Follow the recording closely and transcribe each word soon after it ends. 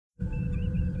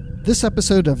This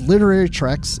episode of Literary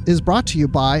Treks is brought to you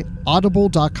by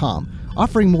Audible.com,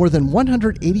 offering more than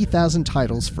 180,000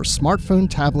 titles for smartphone,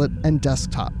 tablet, and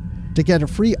desktop. To get a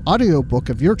free audiobook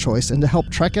of your choice and to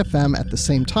help Trek FM at the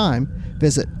same time,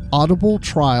 visit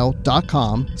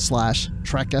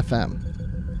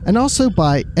audibletrial.com/trekfm. And also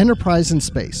by Enterprise in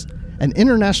Space, an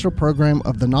international program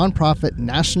of the nonprofit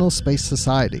National Space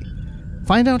Society.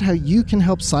 Find out how you can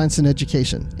help science and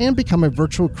education and become a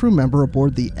virtual crew member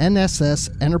aboard the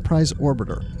NSS Enterprise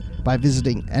Orbiter by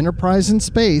visiting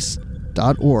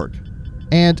enterpriseinspace.org.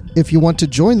 And if you want to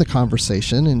join the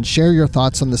conversation and share your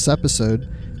thoughts on this episode,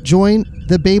 join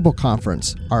the Babel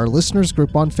Conference, our listeners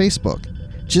group on Facebook.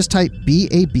 Just type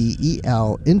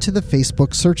BABEL into the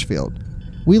Facebook search field.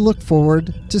 We look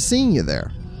forward to seeing you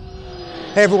there.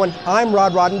 Hey everyone, I'm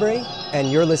Rod Roddenberry,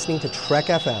 and you're listening to Trek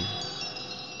FM.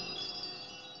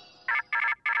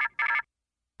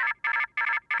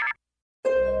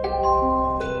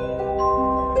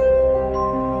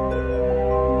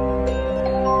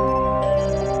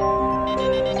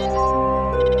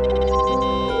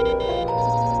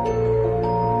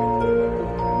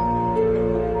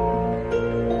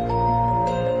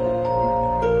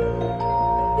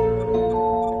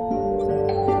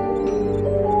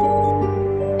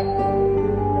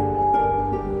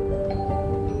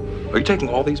 Are you taking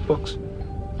all these books?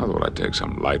 I thought I'd take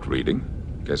some light reading,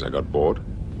 in case I got bored.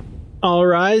 All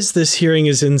rise, this hearing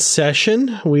is in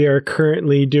session. We are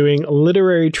currently doing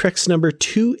Literary Treks number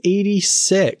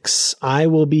 286. I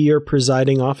will be your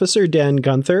presiding officer, Dan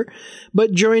Gunther,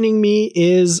 but joining me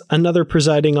is another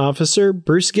presiding officer,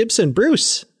 Bruce Gibson.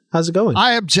 Bruce, how's it going?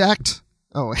 I object.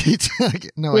 Oh,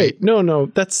 wait. No,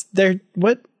 that's there.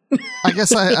 What? I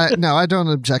guess I don't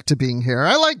object to being here.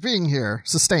 I like being here.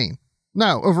 Sustain.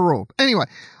 No, overruled. Anyway,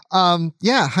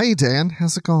 yeah. Hi, Dan.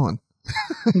 How's it going?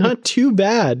 Not too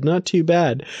bad.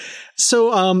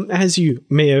 So, as you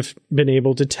may have been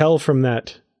able to tell from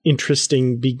that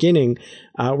interesting beginning,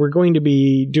 we're going to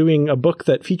be doing a book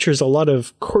that features a lot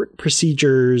of court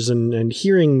procedures and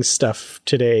hearing stuff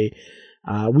today.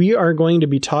 We are going to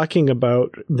be talking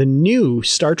about the new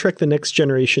Star Trek The Next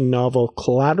Generation novel,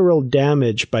 Collateral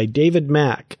Damage by David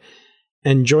Mack.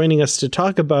 And joining us to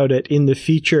talk about it in the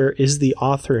feature is the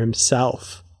author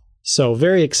himself. So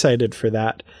very excited for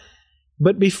that.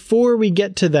 But before we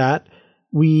get to that,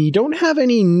 we don't have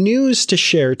any news to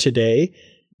share today,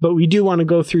 but we do want to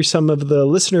go through some of the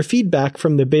listener feedback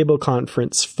from the Babel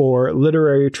Conference for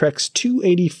Literary Treks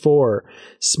 284,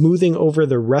 Smoothing Over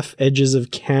the Rough Edges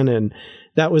of Canon.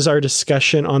 That was our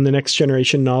discussion on the Next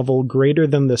Generation novel Greater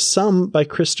Than the Sum by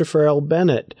Christopher L.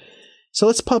 Bennett. So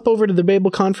let's pop over to the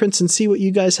Babel Conference and see what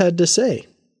you guys had to say.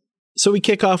 So we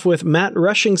kick off with Matt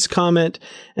Rushing's comment,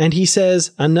 and he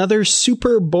says, another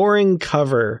super boring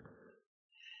cover.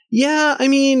 Yeah, I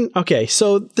mean, okay,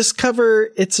 so this cover,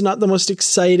 it's not the most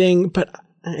exciting, but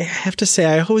I have to say,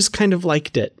 I always kind of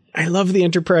liked it. I love the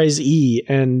Enterprise E,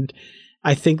 and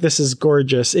I think this is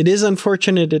gorgeous. It is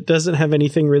unfortunate it doesn't have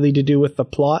anything really to do with the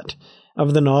plot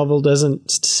of the novel,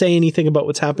 doesn't say anything about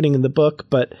what's happening in the book,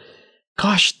 but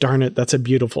gosh darn it, that's a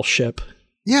beautiful ship.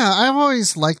 Yeah, I've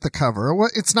always liked the cover.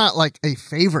 It's not like a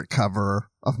favorite cover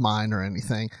of mine or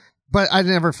anything, but I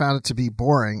never found it to be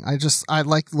boring. I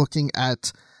like looking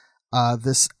at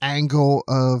this angle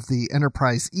of the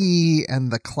Enterprise E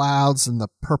and the clouds and the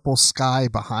purple sky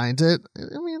behind it.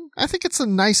 I mean, I think it's a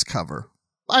nice cover.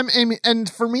 And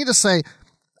for me to say,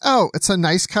 oh, it's a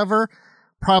nice cover,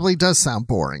 probably does sound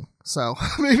boring. So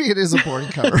maybe it is a boring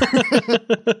cover.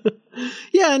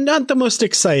 Yeah, not the most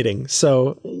exciting.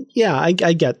 So yeah, I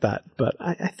get that, but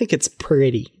I think it's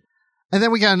pretty. And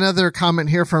then we got another comment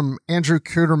here from Andrew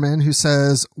Kuderman who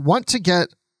says, want to get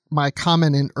my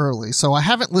comment in early, so I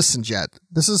haven't listened yet.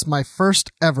 This is my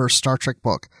first ever Star Trek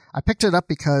book. I picked it up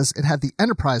because it had the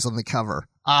Enterprise on the cover.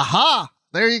 Aha!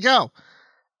 There you go.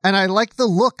 And I like the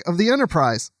look of the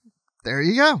Enterprise. There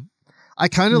you go. I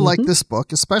kind of like this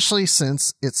book, especially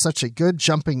since it's such a good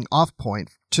jumping off point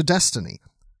to Destiny.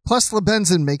 Plus,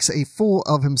 Lebenzin makes a fool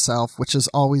of himself, which is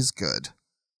always good.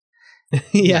 Yeah,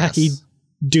 yes. He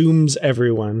dooms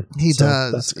everyone. He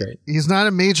does. That's great. He's not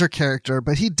a major character,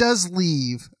 but he does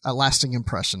leave a lasting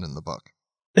impression in the book.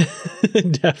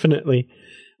 Definitely.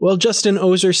 Well, Justin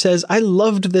Ozer says, I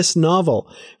loved this novel.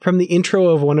 From the intro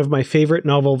of one of my favorite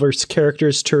Novelverse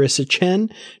characters, Teresa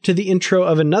Chen, to the intro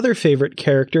of another favorite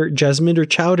character, Jasminder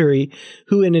Chowdhury,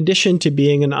 who in addition to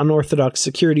being an unorthodox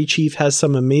security chief has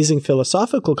some amazing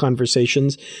philosophical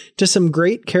conversations, to some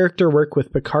great character work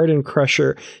with Picard and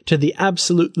Crusher, to the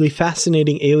absolutely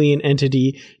fascinating alien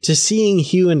entity, to seeing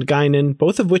Hugh and Guinan,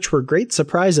 both of which were great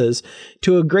surprises,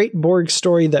 to a great Borg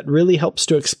story that really helps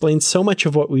to explain so much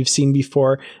of what we've seen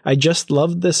before, I just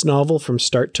loved this novel from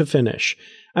start to finish.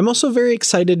 I'm also very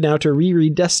excited now to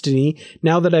reread Destiny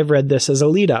now that I've read this as a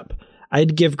lead-up.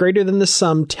 I'd give Greater Than the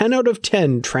Sum 10 out of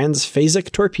 10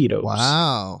 transphasic torpedoes.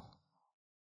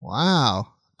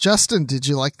 Wow. Justin, did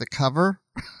you like the cover?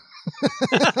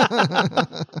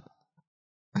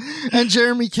 And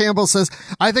Jeremy Campbell says,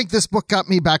 I think this book got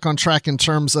me back on track in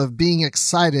terms of being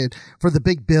excited for the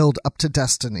big build up to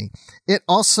Destiny. It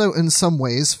also, in some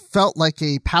ways, felt like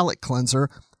a palate cleanser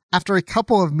after a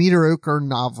couple of mediocre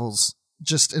novels,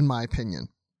 just in my opinion.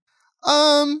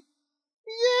 Yeah,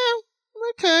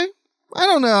 okay. I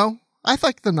don't know. I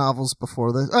liked the novels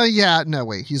before this. Oh, yeah, no,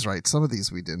 wait, he's right. Some of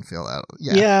these we didn't feel that.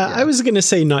 Yeah. I was going to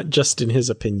say not just in his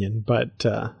opinion, but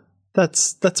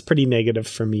that's pretty negative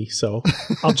for me, so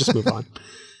I'll just move on.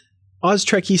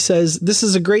 Oztrekkie says, this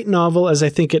is a great novel as I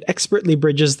think it expertly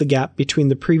bridges the gap between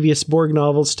the previous Borg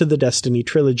novels to the Destiny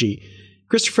trilogy.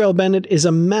 Christopher L. Bennett is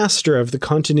a master of the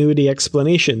continuity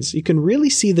explanations. You can really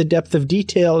see the depth of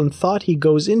detail and thought he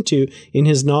goes into in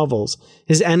his novels.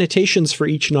 His annotations for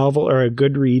each novel are a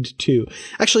good read, too.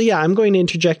 Actually, yeah, I'm going to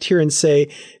interject here and say,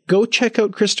 go check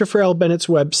out Christopher L. Bennett's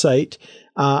website.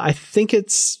 I think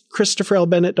it's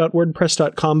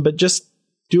christopherlbennett.wordpress.com, but just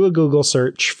do a Google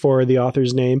search for the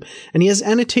author's name. And he has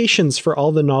annotations for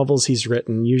all the novels he's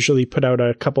written, usually put out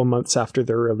a couple months after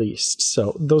they're released.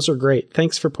 So those are great.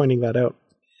 Thanks for pointing that out.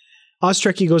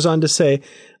 Oztrekkie goes on to say,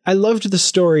 I loved the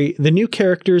story, the new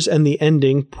characters, and the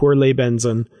ending, poor Leigh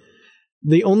Benson.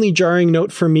 The only jarring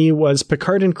note for me was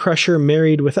Picard and Crusher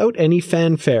married without any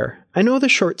fanfare. I know the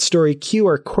short story Q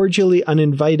are cordially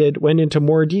uninvited went into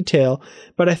more detail,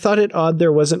 but I thought it odd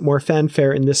there wasn't more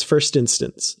fanfare in this first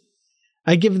instance.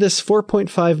 I give this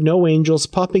 4.5 no angels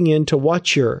popping in to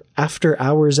watch your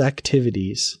after-hours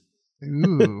activities.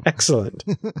 Ooh. Excellent.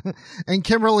 And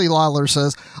Kimberly Lawler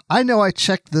says, I know I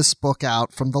checked this book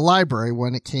out from the library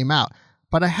when it came out,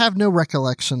 but I have no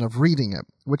recollection of reading it,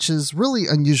 which is really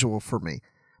unusual for me.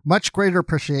 Much greater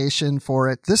appreciation for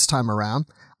it this time around.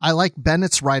 I like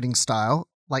Bennett's writing style,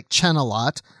 like Chen a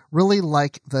lot, really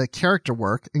like the character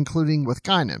work, including with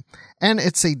Guinan. And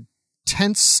it's a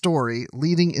tense story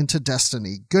leading into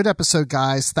Destiny. Good episode,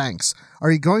 guys. Thanks.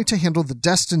 Are you going to handle the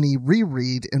Destiny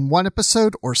reread in one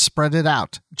episode or spread it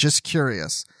out? Just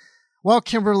curious. Well,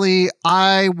 Kimberly,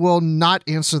 I will not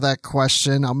answer that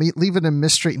question. I'll leave it a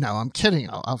mystery. No, I'm kidding.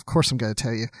 Of course I'm going to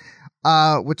tell you,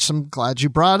 which I'm glad you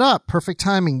brought up. Perfect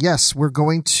timing. Yes, we're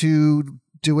going to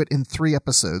do it in 3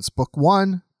 episodes. Book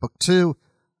 1, Book 2,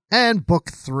 and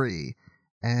Book 3.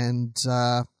 And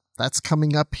that's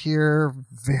coming up here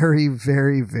very,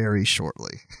 very, very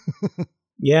shortly.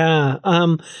 Yeah.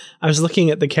 I was looking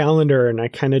at the calendar and I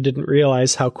kind of didn't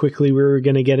realize how quickly we were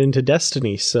going to get into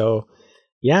Destiny. So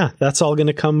yeah, that's all going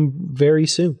to come very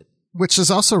soon. Which is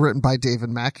also written by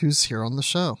David Mack, who's here on the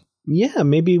show. Yeah,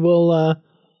 maybe we'll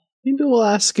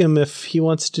ask him if he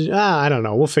wants to. I don't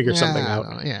know. We'll figure something out.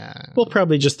 We'll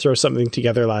probably just throw something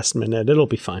together last minute. It'll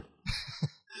be fine.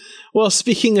 Well,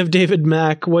 speaking of David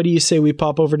Mack, what do you say we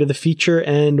pop over to the feature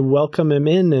and welcome him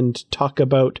in and talk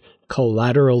about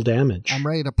Collateral Damage? I'm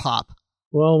ready to pop.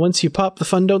 Well, once you pop, the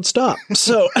fun don't stop.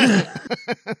 So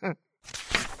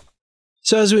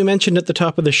as we mentioned at the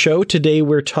top of the show, today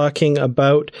we're talking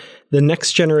about The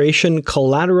Next Generation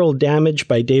Collateral Damage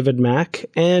by David Mack.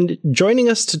 And joining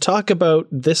us to talk about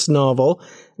this novel,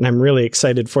 and I'm really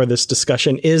excited for this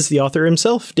discussion, is the author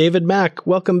himself, David Mack.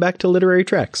 Welcome back to Literary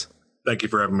Treks. Thank you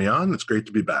for having me on. It's great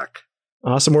to be back.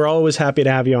 Awesome. We're always happy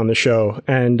to have you on the show.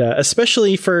 And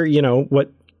especially for,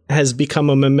 what has become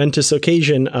a momentous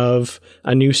occasion of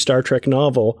a new Star Trek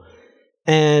novel.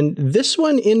 And this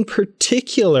one in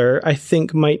particular, I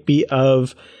think might be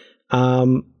of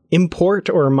import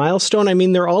or milestone. I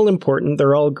mean, they're all important.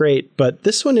 They're all great. But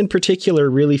this one in particular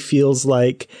really feels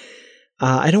like,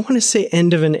 I don't want to say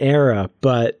end of an era,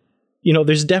 but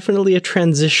there's definitely a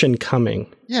transition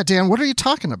coming. Yeah, Dan, what are you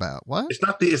talking about? What? It's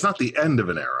not the end of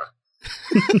an era.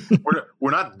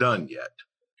 We're not done yet.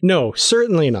 No,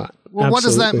 certainly not. Well, what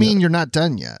does that mean? You're not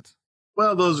done yet?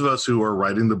 Well, those of us who are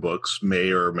writing the books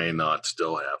may or may not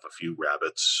still have a few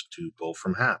rabbits to pull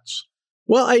from hats.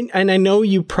 Well, I know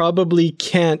you probably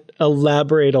can't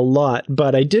elaborate a lot,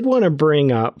 but I did want to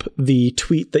bring up the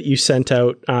tweet that you sent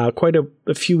out quite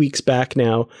a few weeks back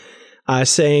now,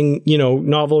 saying,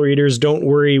 novel readers, don't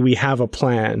worry, we have a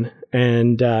plan.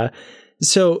 And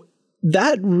so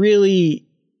that really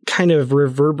kind of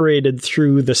reverberated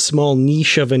through the small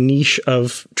niche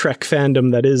of Trek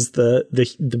fandom that is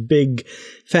the big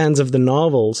fans of the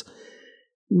novels.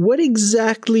 What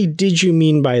exactly did you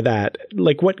mean by that?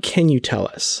 Like, what can you tell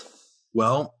us?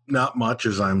 Well, Not much,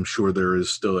 as I'm sure there is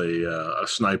still a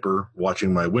sniper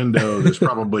watching my window. There's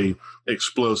probably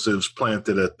explosives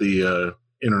planted at the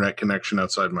internet connection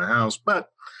outside my house.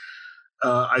 But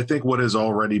I think what has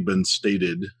already been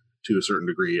stated to a certain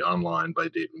degree online by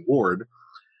David Ward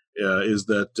is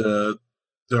that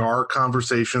there are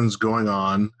conversations going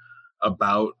on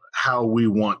about how we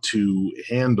want to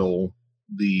handle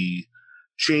the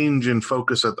change in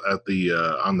focus at the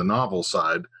on the novel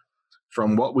side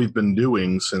from what we've been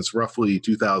doing since roughly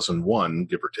 2001,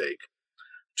 give or take,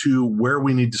 to where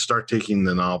we need to start taking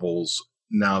the novels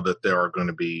now that there are going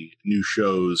to be new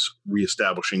shows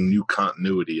reestablishing new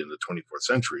continuity in the 24th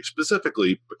century,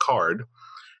 specifically Picard,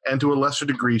 and to a lesser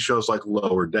degree shows like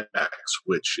Lower Decks,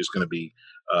 which is going to be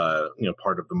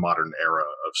part of the modern era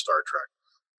of Star Trek.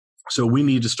 So we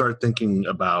need to start thinking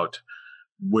about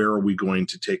where are we going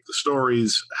to take the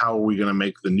stories? How are we going to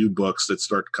make the new books that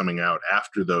start coming out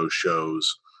after those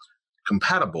shows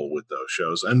compatible with those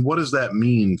shows? And what does that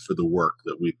mean for the work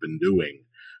that we've been doing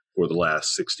for the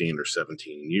last 16 or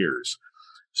 17 years?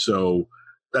 So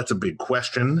that's a big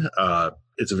question.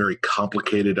 It's a very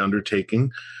complicated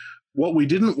undertaking. What we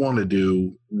didn't want to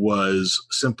do was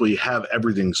simply have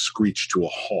everything screech to a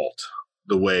halt.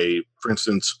 The way, for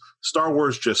instance, Star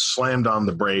Wars just slammed on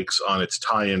the brakes on its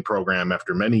tie-in program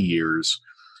after many years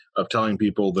of telling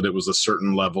people that it was a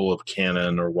certain level of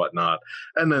canon or whatnot.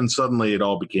 And then suddenly it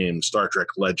all became Star Trek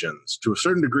Legends, to a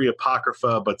certain degree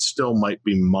apocrypha, but still might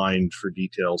be mined for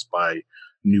details by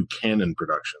new canon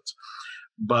productions.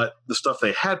 But the stuff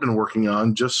they had been working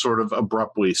on just sort of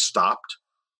abruptly stopped.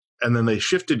 And then they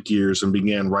shifted gears and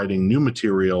began writing new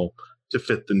material to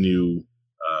fit the new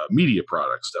media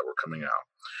products that were coming out.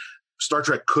 Star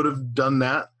Trek could have done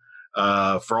that.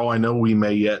 For all I know, we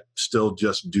may yet still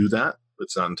just do that.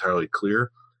 It's not entirely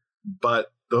clear.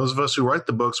 But those of us who write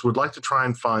the books would like to try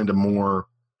and find a more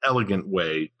elegant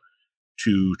way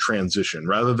to transition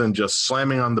rather than just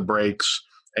slamming on the brakes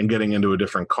and getting into a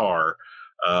different car.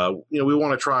 We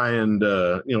want to try and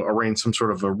arrange some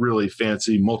sort of a really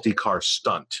fancy multi-car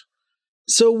stunt.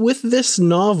 So with this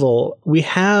novel, we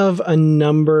have a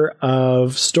number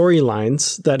of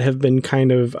storylines that have been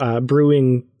kind of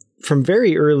brewing from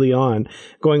very early on,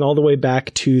 going all the way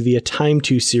back to the A Time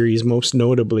To series, most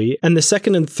notably. And the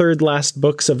second and third last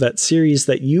books of that series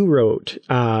that you wrote,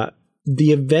 the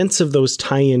events of those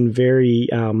tie in very...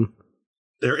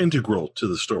 They're integral to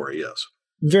the story, yes.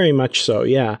 Very much so,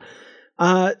 yeah.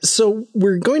 So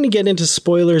we're going to get into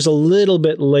spoilers a little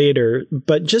bit later,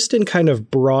 but just in kind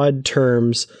of broad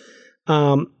terms,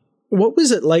 what was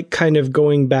it like kind of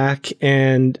going back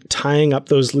and tying up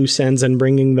those loose ends and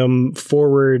bringing them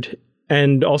forward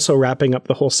and also wrapping up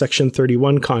the whole Section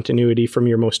 31 continuity from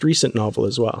your most recent novel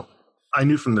as well? I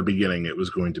knew from the beginning it was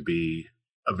going to be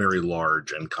a very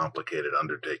large and complicated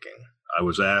undertaking. I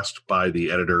was asked by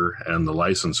the editor and the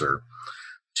licensor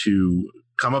to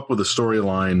come up with a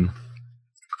storyline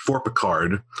for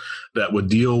Picard that would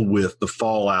deal with the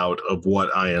fallout of what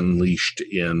I unleashed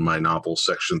in my novel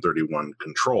Section 31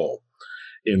 Control,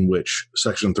 in which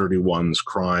Section 31's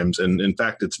crimes, and in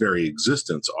fact its very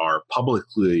existence, are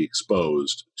publicly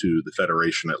exposed to the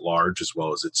Federation at large as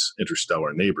well as its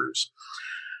interstellar neighbors.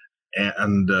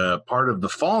 And part of the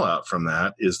fallout from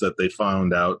that is that they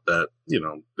found out that,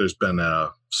 there's been a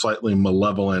slightly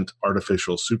malevolent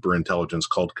artificial superintelligence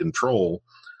called Control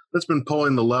that's been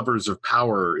pulling the levers of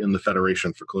power in the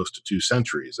Federation for close to 2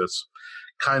 centuries. That's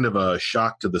kind of a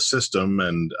shock to the system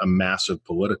and a massive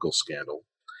political scandal.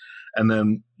 And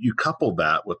then you couple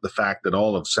that with the fact that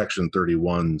all of Section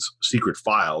 31's secret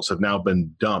files have now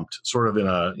been dumped sort of in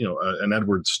an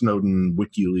Edward Snowden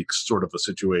WikiLeaks sort of a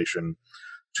situation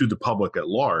to the public at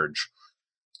large.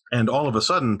 And all of a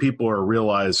sudden, people are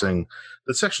realizing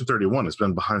that Section 31 has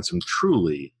been behind some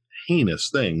truly heinous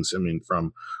things. I mean,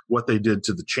 from what they did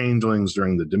to the changelings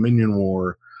during the Dominion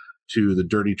War to the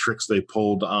dirty tricks they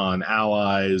pulled on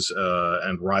allies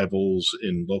and rivals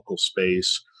in local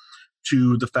space,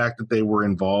 to the fact that they were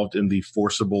involved in the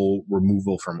forcible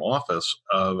removal from office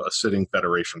of a sitting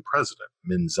Federation president,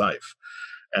 Min Zeif,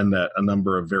 and that a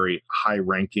number of very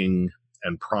high-ranking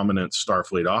and prominent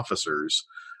Starfleet officers,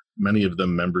 many of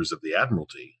them members of the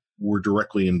Admiralty, were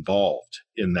directly involved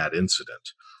in that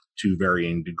incident to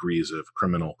varying degrees of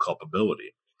criminal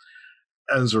culpability.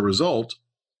 As a result,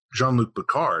 Jean-Luc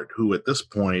Picard, who at this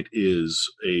point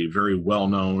is a very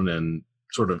well-known and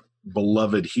sort of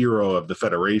beloved hero of the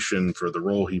Federation for the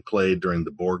role he played during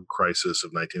the Borg crisis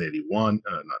of 2381,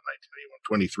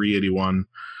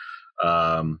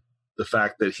 the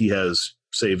fact that he has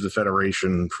saved the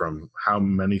Federation from how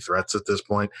many threats at this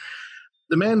point.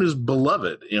 The man is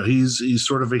beloved. He's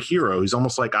sort of a hero. He's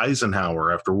almost like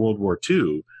Eisenhower after World War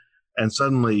II. And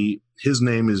suddenly his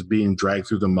name is being dragged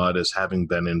through the mud as having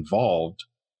been involved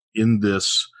in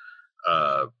this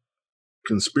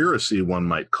conspiracy, one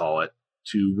might call it,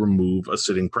 to remove a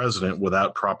sitting president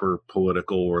without proper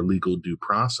political or legal due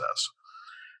process.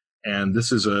 And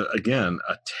this is, again,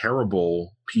 a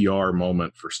terrible PR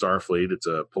moment for Starfleet. It's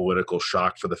a political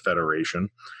shock for the Federation.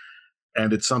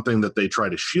 And it's something that they try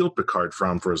to shield Picard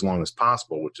from for as long as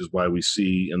possible, which is why we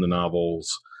see in the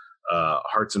novels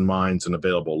Hearts and Minds and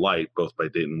Available Light, both by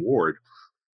Dayton Ward.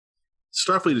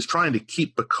 Starfleet is trying to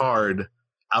keep Picard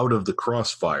out of the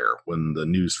crossfire when the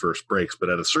news first breaks. But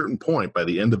at a certain point, by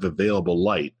the end of Available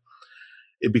Light,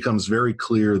 it becomes very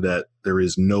clear that there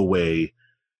is no way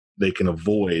they can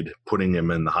avoid putting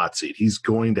him in the hot seat. He's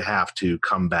going to have to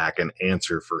come back and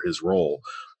answer for his role.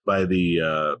 By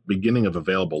the beginning of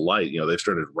Available Light, they've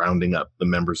started rounding up the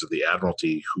members of the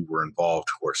Admiralty who were involved,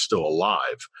 who are still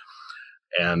alive.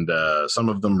 And some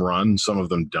of them run, some of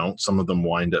them don't. Some of them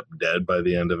wind up dead by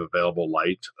the end of Available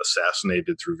Light,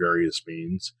 assassinated through various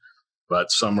means.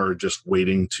 But some are just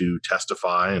waiting to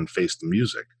testify and face the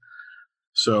music.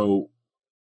 So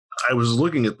I was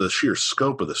looking at the sheer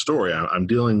scope of the story. I'm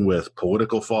dealing with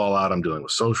political fallout. I'm dealing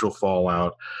with social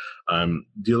fallout. I'm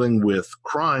dealing with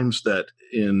crimes that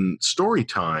in story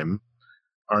time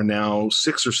are now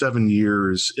 6 or 7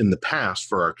 years in the past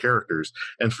for our characters.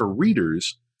 And for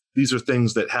readers, these are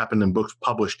things that happened in books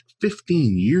published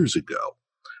 15 years ago.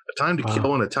 A Time to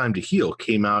Kill and A Time to Heal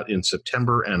came out in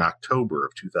September and October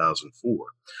of 2004.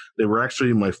 They were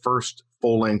actually my first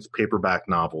full-length paperback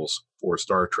novels for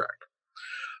Star Trek.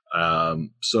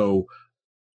 So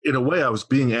in a way, I was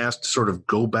being asked to sort of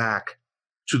go back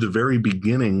to the very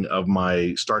beginning of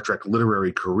my Star Trek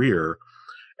literary career,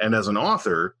 and as an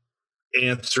author,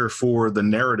 answer for the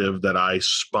narrative that I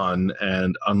spun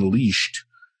and unleashed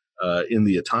in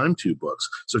the A Time To books.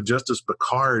 So just as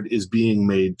Picard is being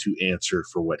made to answer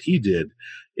for what he did,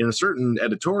 in a certain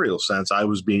editorial sense, I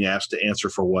was being asked to answer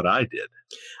for what I did.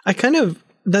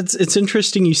 It's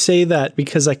interesting you say that,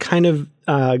 because I kind of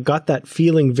got that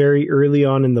feeling very early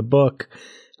on in the book.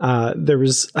 There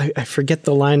was, I forget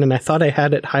the line, and I thought I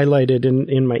had it highlighted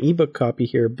in my ebook copy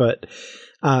here, but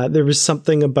there was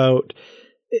something about,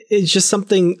 it's just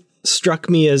something struck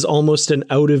me as almost an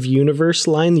out of universe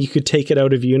line. You could take it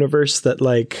out of universe, that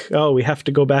like, oh, we have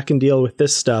to go back and deal with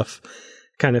this stuff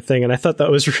kind of thing. And I thought that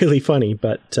was really funny,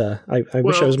 but I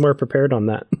wish I was more prepared on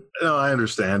that. No, I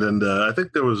understand. And I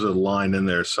think there was a line in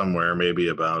there somewhere, maybe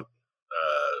about,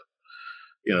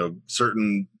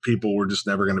 certain people were just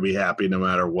never going to be happy no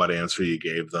matter what answer you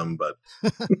gave them. But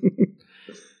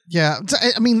yeah,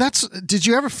 I mean, did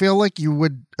you ever feel like you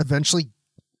would eventually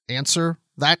answer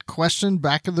that question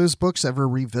back in those books, ever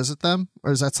revisit them?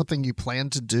 Or is that something you plan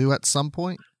to do at some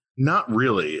point? Not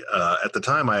really. At the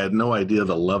time, I had no idea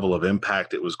the level of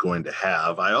impact it was going to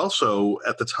have. I also,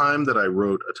 at the time that I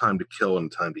wrote A Time to Kill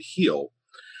and A Time to Heal,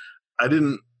 I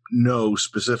didn't know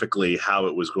specifically how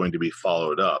it was going to be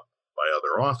followed up by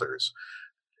other authors.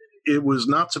 It was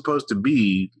not supposed to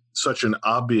be such an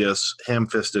obvious,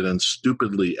 ham-fisted, and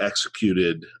stupidly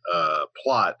executed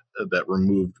plot that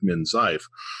removed Min Zife.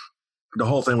 The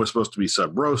whole thing was supposed to be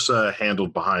sub rosa,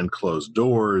 handled behind closed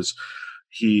doors.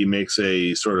 He makes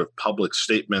a sort of public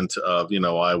statement of,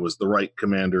 I was the right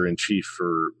commander-in-chief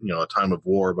for, a time of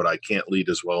war, but I can't lead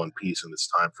as well in peace, and it's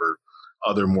time for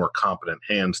other more competent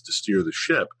hands to steer the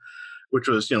ship, which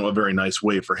was, a very nice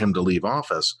way for him to leave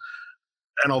office.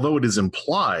 And although it is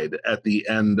implied at the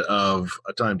end of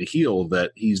A Time to Heal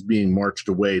that he's being marched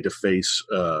away to face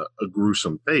a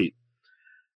gruesome fate,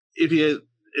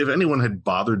 if anyone had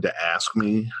bothered to ask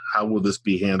me, how will this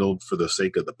be handled for the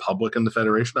sake of the public and the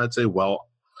Federation, I'd say, well,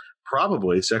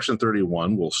 probably Section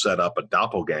 31 will set up a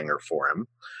doppelganger for him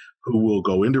who will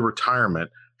go into retirement,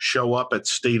 show up at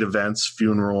state events,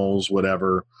 funerals,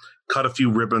 whatever, cut a few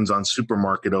ribbons on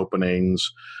supermarket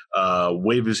openings,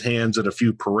 wave his hands at a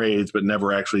few parades, but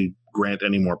never actually grant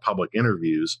any more public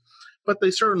interviews. But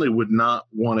they certainly would not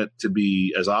want it to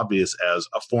be as obvious as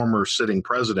a former sitting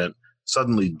president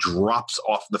suddenly drops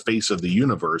off the face of the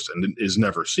universe and is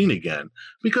never seen again,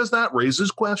 because that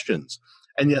raises questions.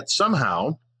 And yet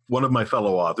somehow one of my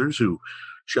fellow authors, who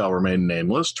shall remain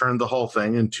nameless, turned the whole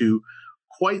thing into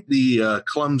quite the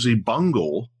clumsy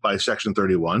bungle by Section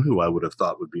 31, who I would have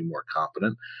thought would be more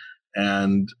competent.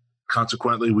 And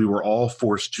consequently, we were all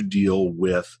forced to deal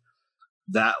with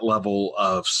that level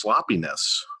of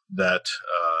sloppiness that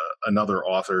another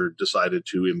author decided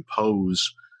to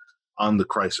impose on the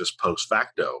Crisis post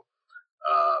facto.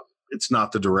 It's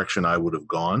not the direction I would have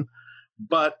gone,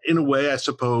 but in a way, I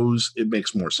suppose it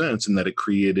makes more sense in that it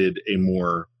created a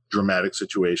more dramatic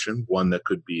situation, one that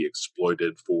could be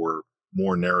exploited for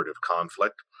more narrative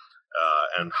conflict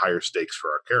and higher stakes for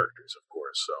our characters, of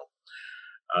course.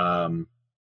 So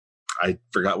I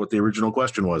forgot what the original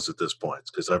question was at this point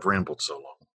because I've rambled so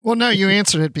long. Well, no, you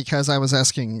answered it because I was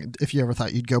asking if you ever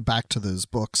thought you'd go back to those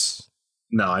books.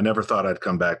 No, I never thought I'd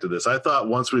come back to this. I thought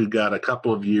once we got a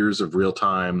couple of years of real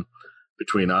time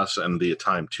between us and the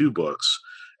Time 2 books,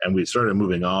 and we started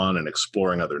moving on and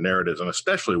exploring other narratives, and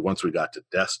especially once we got to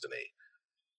Destiny.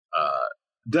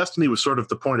 Destiny was sort of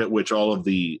the point at which all of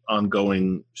the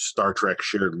ongoing Star Trek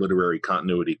shared literary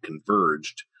continuity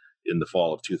converged in the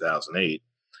fall of 2008.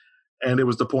 And it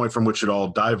was the point from which it all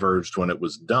diverged when it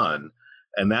was done.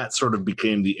 And that sort of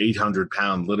became the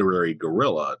 800-pound literary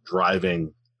gorilla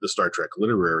driving the Star Trek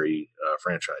literary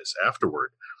franchise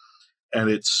afterward. And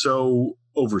it's so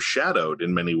overshadowed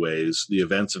in many ways the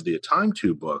events of the Time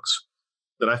 2 books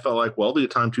that I felt like, well, the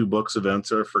Time 2 books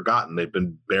events are forgotten. They've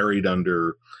been buried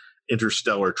under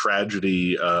interstellar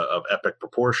tragedy of epic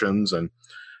proportions, and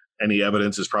any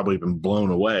evidence has probably been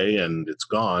blown away and it's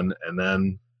gone. And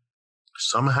then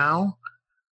somehow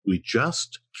we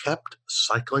just kept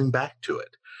cycling back to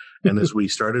it. And as we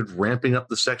started ramping up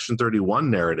the Section 31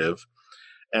 narrative,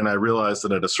 and I realized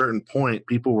that at a certain point,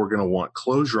 people were going to want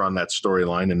closure on that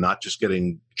storyline and not just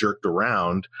getting jerked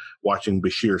around watching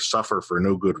Bashir suffer for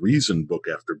no good reason book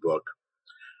after book.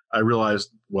 I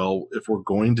realized, well, if we're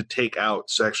going to take out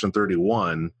Section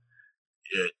 31,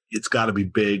 it's got to be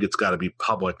big, it's got to be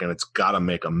public, and it's got to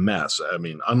make a mess. I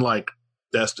mean, unlike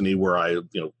Destiny, where I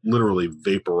literally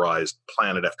vaporized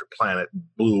planet after planet,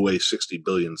 blew away 60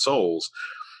 billion souls,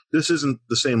 this isn't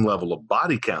the same level of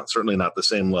body count, certainly not the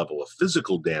same level of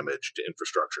physical damage to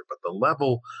infrastructure, but the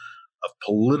level of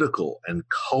political and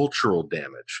cultural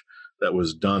damage that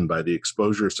was done by the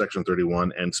exposure of Section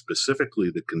 31 and specifically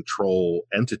the control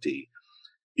entity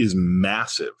is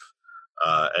massive.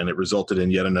 And it resulted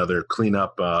in yet another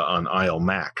cleanup on Isle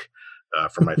Mac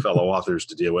for my fellow authors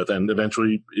to deal with, and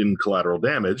eventually in Collateral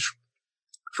Damage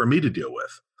for me to deal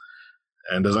with.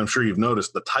 And as I'm sure you've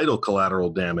noticed, the title Collateral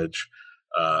Damage,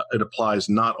 it applies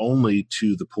not only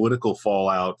to the political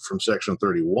fallout from Section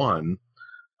 31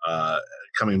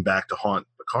 coming back to haunt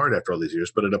Picard after all these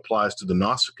years, but it applies to the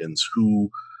Nausicaans,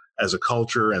 who, as a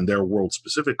culture and their world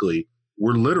specifically,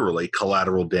 were literally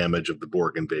collateral damage of the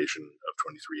Borg invasion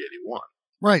of 2381.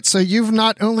 Right. So you've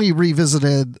not only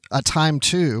revisited A Time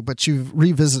 2, but you've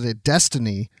revisited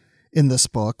Destiny in this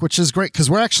book, which is great because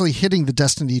we're actually hitting the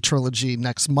Destiny trilogy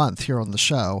next month here on the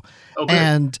show. Okay.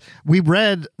 And we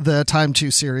read the Time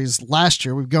 2 series last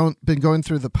year. We've been going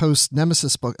through the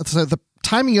post-Nemesis book. So the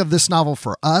timing of this novel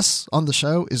for us on the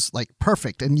show is like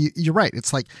perfect. And you're right.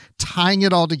 It's like tying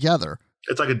it all together.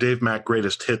 It's like a Dave Mack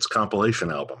Greatest Hits compilation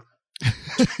album.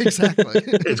 Exactly.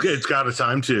 It's got A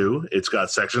Time 2. It's got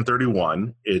Section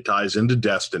 31. It ties into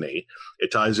Destiny.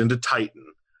 It ties into Titan.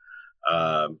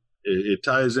 It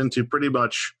ties into pretty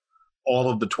much all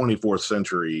of the 24th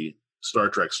century Star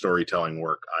Trek storytelling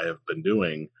work I have been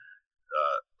doing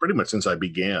pretty much since I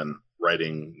began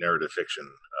writing narrative fiction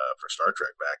for Star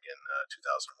Trek back in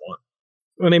 2001.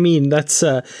 Well, I mean, that's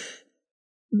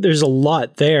there's a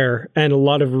lot there and a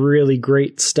lot of really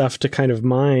great stuff to kind of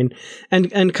mine.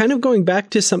 And kind of going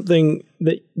back to something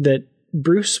that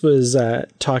Bruce was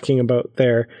talking about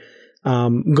there,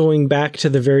 going back to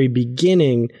the very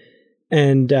beginning,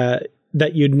 and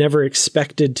that you'd never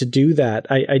expected to do that.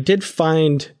 I did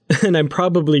find, and I'm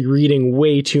probably reading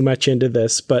way too much into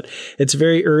this, but it's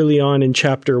very early on in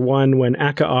chapter 1 when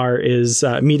Aka'ar is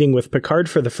meeting with Picard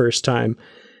for the first time.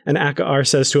 And Aka'ar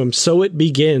says to him, "So it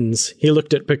begins." He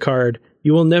looked at Picard.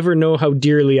 "You will never know how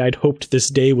dearly I'd hoped this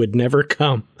day would never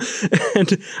come."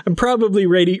 And I'm probably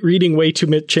reading way too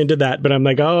much into that, but I'm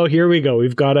like, oh, here we go.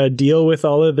 We've got to deal with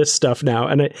all of this stuff now.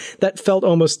 And that felt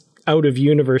almost out of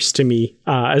universe to me,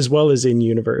 as well as in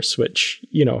universe, which,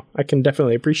 I can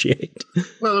definitely appreciate.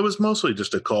 Well, it was mostly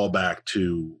just a callback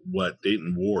to what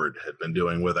Dayton Ward had been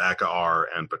doing with Aka'ar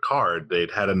and Picard.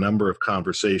 They'd had a number of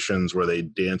conversations where they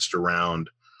danced around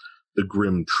the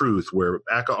grim truth, where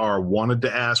Aka'ar wanted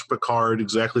to ask Picard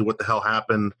exactly what the hell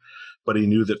happened, but he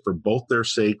knew that for both their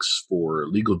sakes, for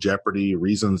legal jeopardy,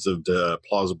 reasons of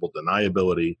plausible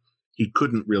deniability, he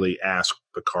couldn't really ask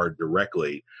Picard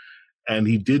directly. And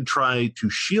he did try to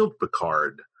shield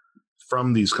Picard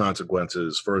from these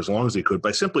consequences for as long as he could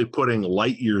by simply putting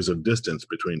light years of distance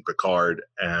between Picard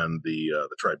and the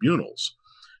tribunals.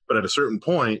 But at a certain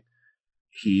point,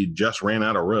 he just ran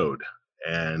out of road.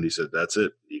 And he said, "That's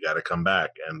it. You got to come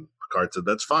back." And Picard said,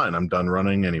 "That's fine. I'm done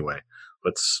running anyway.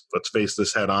 Let's face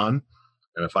this head on.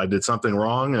 And if I did something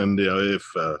wrong, and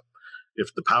if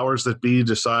the powers that be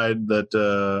decide that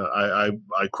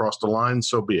I crossed the line,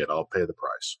 so be it. I'll pay the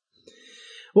price."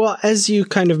 Well, as you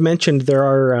kind of mentioned, there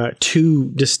are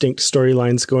two distinct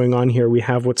storylines going on here. We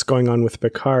have what's going on with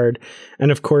Picard,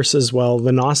 and of course, as well,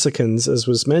 the Nausicaans, as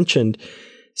was mentioned.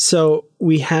 So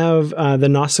we have the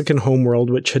Nausicaan homeworld,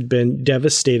 which had been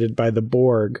devastated by the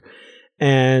Borg.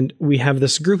 And we have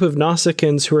this group of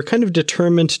Nausicaans who are kind of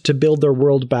determined to build their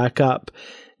world back up,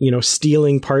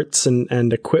 stealing parts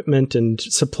and equipment and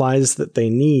supplies that they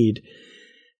need.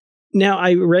 Now,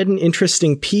 I read an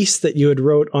interesting piece that you had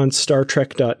wrote on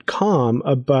StarTrek.com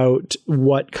about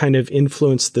what kind of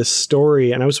influenced this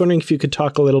story. And I was wondering if you could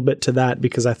talk a little bit to that,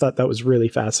 because I thought that was really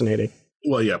fascinating.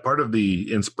 Well, yeah, part of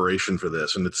the inspiration for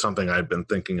this, and it's something I've been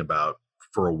thinking about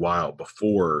for a while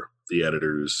before the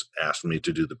editors asked me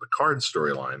to do the Picard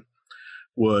storyline,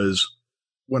 was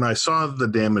when I saw the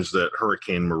damage that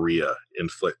Hurricane Maria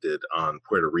inflicted on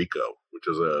Puerto Rico, which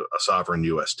is a sovereign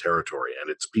U.S. territory, and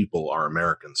its people are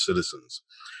American citizens.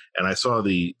 And I saw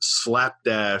the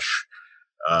slapdash,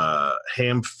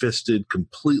 ham-fisted,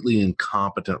 completely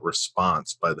incompetent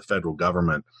response by the federal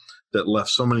government that left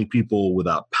so many people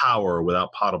without power,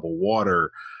 without potable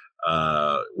water,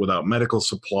 without medical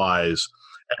supplies,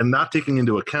 and not taking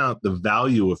into account the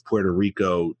value of Puerto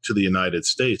Rico to the United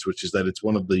States, which is that it's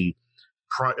one of the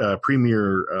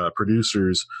premier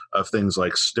producers of things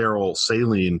like sterile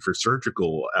saline for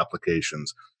surgical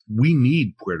applications. We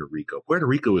need Puerto Rico. Puerto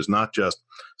Rico is not just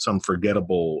some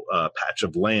forgettable patch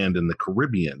of land in the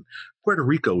Caribbean. Puerto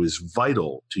Rico is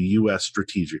vital to U.S.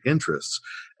 strategic interests,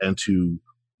 and to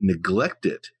neglect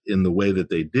it in the way that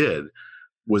they did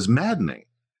was maddening.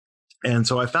 And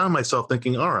so I found myself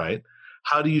thinking, all right,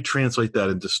 how do you translate that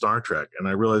into Star Trek? And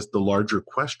I realized the larger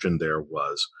question there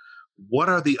was, what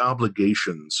are the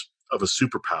obligations of a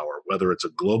superpower, whether it's a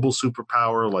global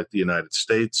superpower like the United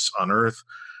States on Earth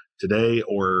today,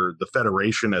 or the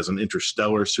Federation as an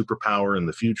interstellar superpower in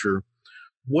the future?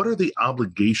 What are the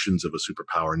obligations of a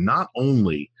superpower, not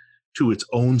only to its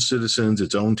own citizens,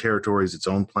 its own territories, its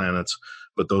own planets,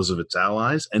 but those of its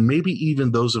allies, and maybe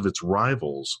even those of its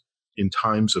rivals in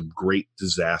times of great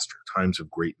disaster, times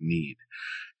of great need?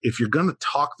 If you're going to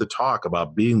talk the talk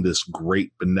about being this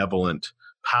great benevolent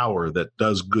power that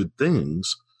does good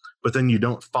things, but then you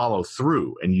don't follow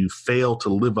through and you fail to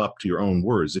live up to your own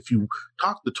words, if you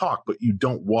talk the talk but you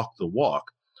don't walk the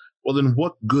walk, well, then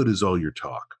what good is all your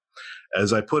talk?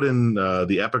 As I put in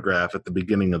the epigraph at the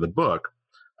beginning of the book,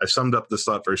 I summed up this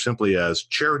thought very simply as: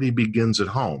 charity begins at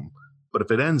home, but if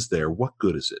it ends there, what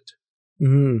good is it?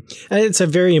 And it's a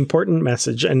very important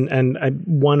message, and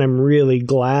I'm really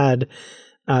glad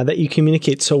that you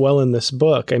communicate so well in this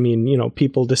book. I mean,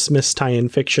 people dismiss tie-in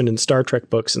fiction and Star Trek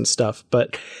books and stuff,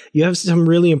 but you have some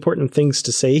really important things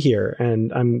to say here,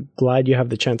 and I'm glad you have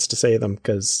the chance to say them,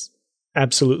 because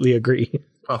absolutely agree.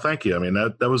 Well, thank you. I mean,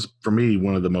 that was, for me,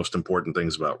 one of the most important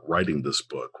things about writing this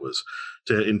book, was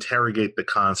to interrogate the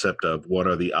concept of what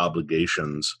are the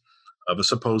obligations of a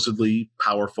supposedly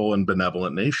powerful and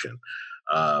benevolent nation.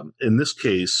 In this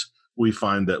case, we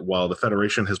find that while the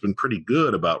Federation has been pretty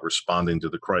good about responding to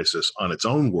the crisis on its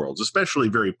own worlds, especially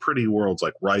very pretty worlds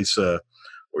like Risa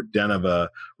or Deneva,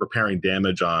 repairing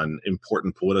damage on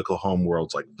important political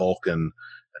homeworlds like Vulcan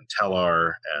and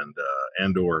Tellar and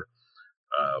Andor,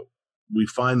 we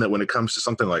find that when it comes to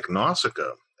something like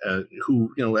Nausicaa,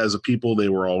 who, as a people, they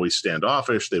were always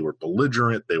standoffish, they were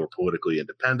belligerent, they were politically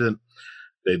independent,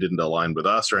 they didn't align with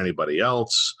us or anybody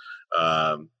else.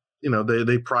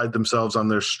 They pride themselves on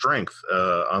their strength,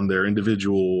 on their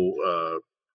individual,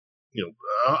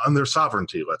 on their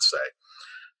sovereignty, let's say.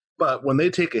 But when they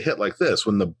take a hit like this,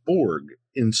 when the Borg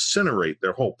incinerate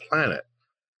their whole planet,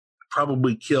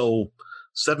 probably kill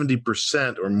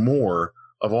 70% or more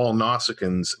of all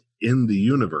Nausicaans in the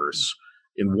universe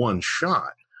in one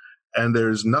shot, and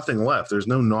there's nothing left. There's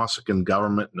no Nausicaan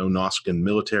government, no Nausicaan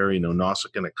military, no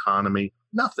Nausicaan economy,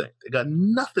 nothing. They got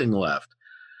nothing left.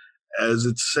 As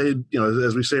it's said,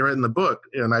 as we say right in the book,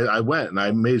 and I went and I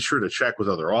made sure to check with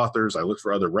other authors. I looked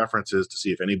for other references to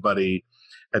see if anybody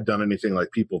had done anything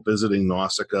like people visiting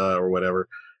Nausicaa or whatever.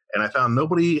 And I found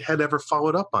nobody had ever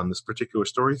followed up on this particular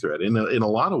story thread. In a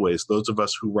lot of ways, those of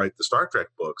us who write the Star Trek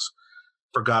books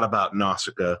forgot about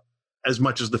Nausicaa as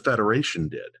much as the Federation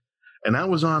did. And that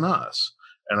was on us.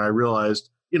 And I realized,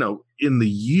 in the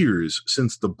years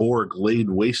since the Borg laid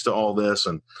waste to all this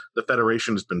and the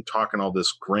Federation has been talking all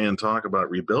this grand talk about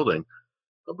rebuilding,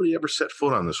 nobody ever set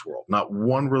foot on this world. Not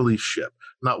one relief ship,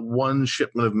 not one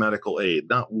shipment of medical aid,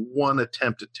 not one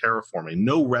attempt at terraforming,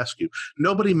 no rescue.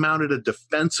 Nobody mounted a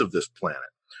defense of this planet.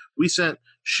 We sent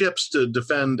ships to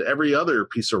defend every other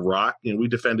piece of rock. We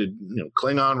defended,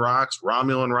 Klingon rocks,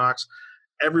 Romulan rocks,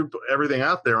 everything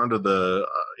out there under the,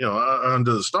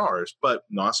 under the stars. But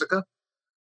Nausicaa,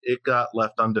 it got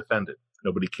left undefended.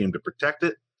 Nobody came to protect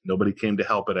it. Nobody came to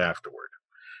help it afterward.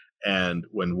 And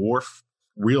when Worf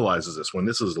realizes this, when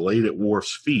this is laid at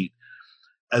Worf's feet,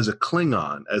 as a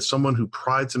Klingon, as someone who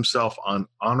prides himself on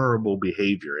honorable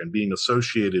behavior and being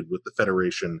associated with the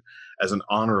Federation as an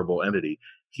honorable entity,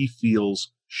 he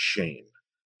feels shame.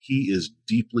 He is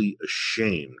deeply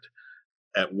ashamed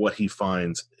at what he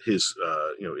finds his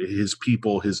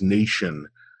people, his nation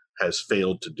has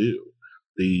failed to do.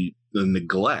 The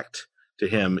neglect to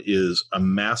him is a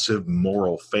massive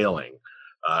moral failing,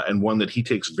 and one that he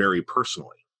takes very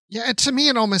personally. Yeah, to me,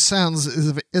 it almost sounds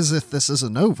as if this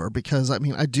isn't over, because, I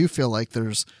mean, I do feel like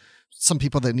there's some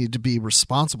people that need to be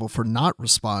responsible for not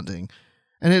responding.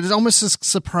 And it almost is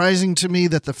surprising to me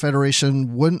that the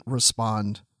Federation wouldn't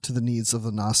respond to the needs of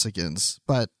the Nausicaans.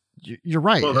 But you're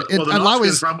right.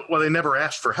 They never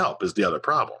asked for help is the other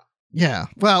problem. Yeah.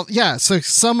 Well, yeah. So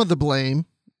some of the blame,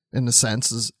 in a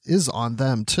sense, is on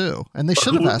them, too. And they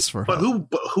should have asked for help.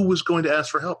 But who was going to ask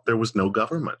for help? There was no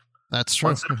government. That's true.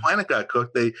 Once the planet got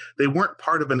cooked, they weren't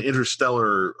part of an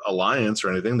interstellar alliance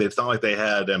or anything. It's not like they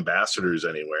had ambassadors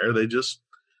anywhere.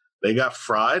 They got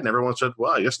fried, and everyone said,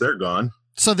 well, I guess they're gone.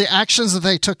 So the actions that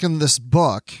they took in this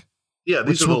book. Yeah,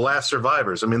 these are the last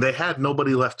survivors. I mean, they had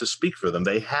nobody left to speak for them.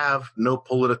 They have no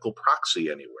political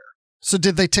proxy anywhere. So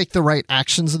did they take the right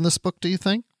actions in this book, do you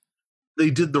think? They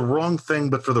did the wrong thing,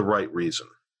 but for the right reason.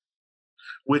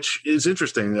 Which is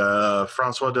interesting.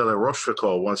 Francois de la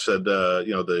Rochefoucauld once said,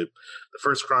 the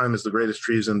first crime is the greatest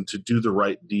treason, to do the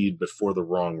right deed but for the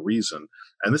wrong reason.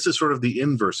 And this is sort of the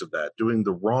inverse of that, doing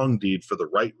the wrong deed for the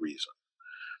right reason.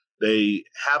 They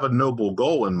have a noble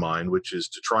goal in mind, which is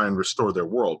to try and restore their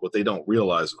world. What they don't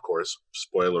realize, of course,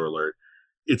 spoiler alert,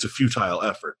 it's a futile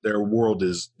effort. Their world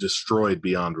is destroyed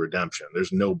beyond redemption.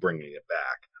 There's no bringing it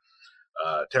back.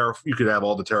 You could have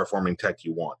all the terraforming tech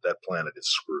you want. That planet is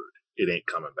screwed. It ain't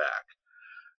coming back.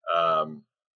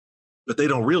 But they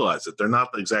don't realize it. They're not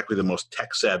exactly the most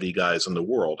tech-savvy guys in the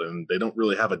world, and they don't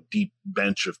really have a deep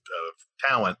bench of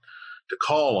talent to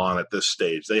call on at this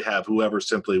stage. They have whoever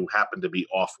simply happened to be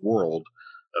off-world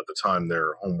at the time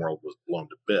their homeworld was blown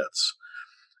to bits.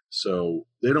 So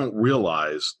they don't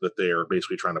realize that they are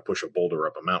basically trying to push a boulder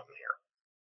up a mountain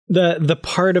here. The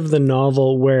part of the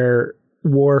novel where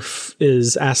Worf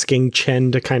is asking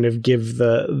Chen to kind of give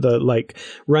the like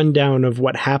rundown of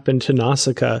what happened to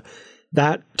Nausicaa,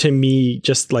 that to me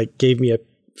just like gave me a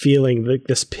feeling, like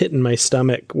this pit in my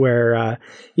stomach, where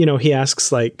he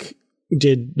asks, like,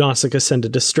 did Nausicaa send a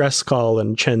distress call?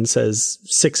 And Chen says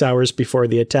 6 hours before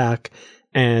the attack,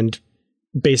 and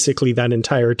basically that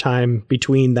entire time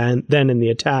between then and the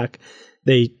attack,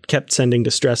 they kept sending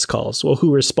distress calls. Well,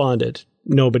 who responded?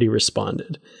 Nobody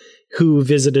responded. Who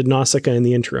visited Nausicaa in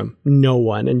the interim? No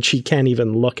one, and she can't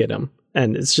even look at him.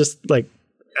 And it's just like,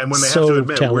 and when they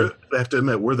have to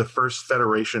admit, we're the first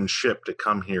Federation ship to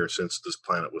come here since this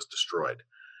planet was destroyed.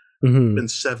 Mm-hmm. It's been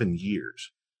 7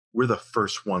 years. We're the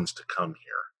first ones to come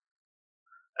here,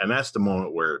 and that's the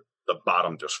moment where the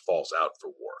bottom just falls out for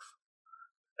Worf.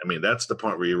 I mean, that's the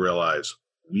point where you realize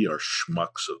we are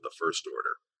schmucks of the First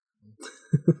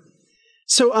Order.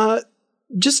 So,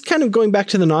 just kind of going back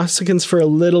to the Nausicaans for a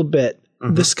little bit,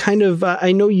 this kind of,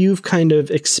 I know you've kind of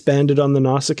expanded on the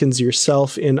Nausicaans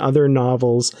yourself in other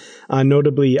novels,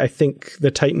 notably, I think,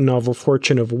 the Titan novel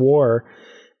Fortune of War.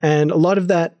 And a lot of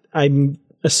that, I'm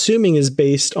assuming, is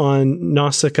based on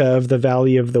Nausicaa of the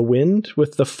Valley of the Wind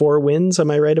with the Four Winds. Am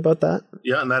I right about that?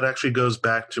 Yeah, and that actually goes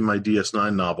back to my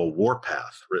DS9 novel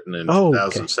Warpath, written in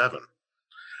 2007.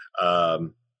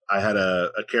 Okay. I had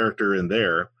a character in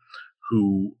there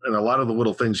who, and a lot of the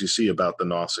little things you see about the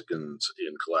Nausicaans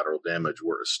in Collateral Damage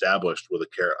were established with a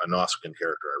Nausicaan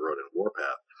character I wrote in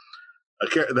Warpath.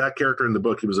 That character in the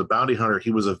book, he was a bounty hunter. He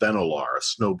was a Venolar, a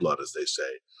snowblood, as they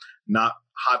say. Not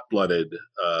hot-blooded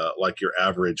like your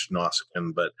average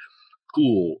Nausicaan, but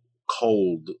cool,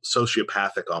 cold,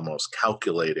 sociopathic almost,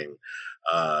 calculating,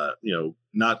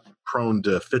 not prone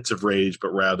to fits of rage,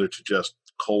 but rather to just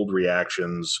cold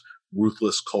reactions,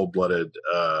 ruthless, cold-blooded,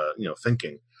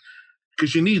 thinking.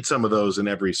 Because you need some of those in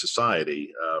every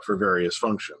society for various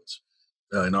functions.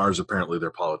 In ours, apparently,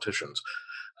 they're politicians.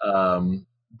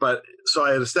 But so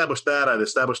I had established that. I'd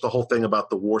established the whole thing about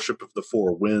the worship of the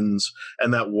Four Winds,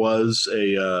 and that was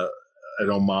an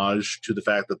homage to the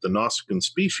fact that the Nausicaan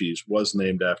species was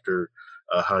named after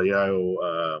Hayao,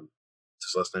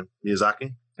 what's his last name?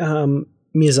 Miyazaki?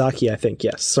 Miyazaki, I think,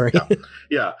 yes. Sorry.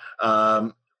 Yeah.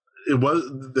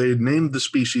 They named the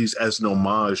species as an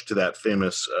homage to that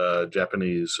famous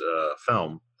Japanese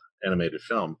animated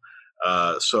film.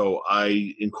 So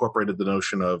I incorporated the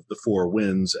notion of the Four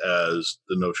Winds as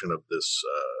the notion of this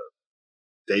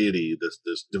deity,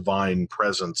 this divine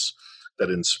presence that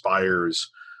inspires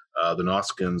the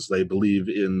Nausicaans. They believe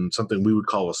in something we would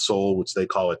call a soul, which they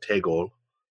call a tegol,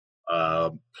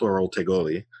 plural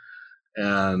tegoli.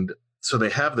 And so they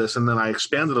have this, and then I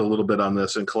expanded a little bit on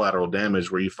this in Collateral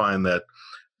Damage, where you find that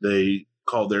they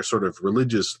call their sort of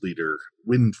religious leader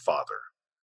Windfather.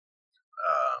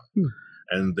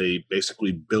 And they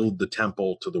basically build the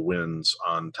temple to the winds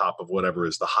on top of whatever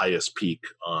is the highest peak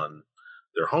on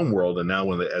their homeworld. And now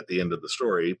at the end of the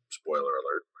story, spoiler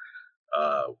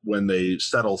alert, when they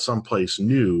settle someplace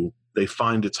new, they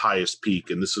find its highest peak,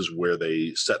 and this is where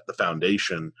they set the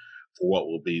foundation for what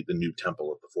will be the new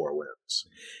Temple of the Four Winds.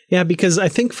 Yeah, because I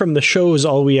think from the shows,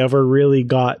 all we ever really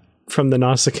got from the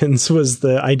Nausicaans was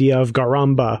the idea of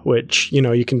Garamba, which,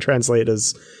 you can translate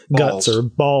as guts or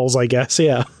balls, I guess.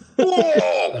 Yeah.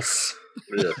 Balls!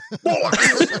 Yeah.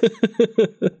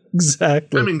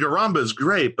 Exactly. I mean, Garamba is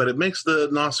great, but it makes the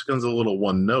Nausicaans a little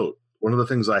one note. One of the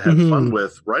things I had fun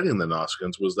with writing the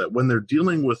Nausicaans was that when they're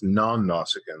dealing with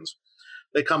non-Nausicaans,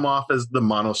 they come off as the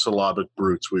monosyllabic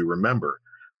brutes we remember.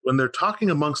 When they're talking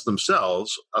amongst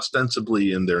themselves,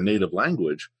 ostensibly in their native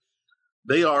language,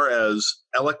 they are as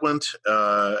eloquent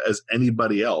as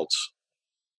anybody else.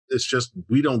 It's just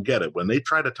we don't get it. When they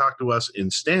try to talk to us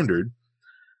in Standard,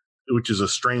 which is a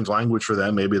strange language for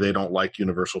them, maybe they don't like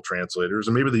universal translators,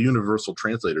 or maybe the universal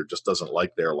translator just doesn't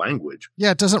like their language.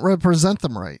 Yeah, it doesn't represent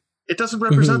them right. It doesn't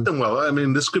represent them well. I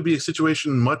mean, this could be a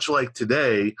situation much like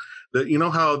today. That you know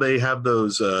how they have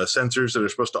those sensors that are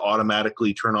supposed to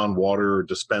automatically turn on water or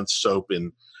dispense soap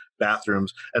in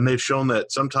bathrooms, and they've shown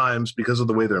that sometimes because of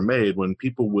the way they're made, when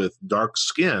people with dark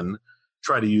skin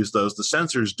try to use those, the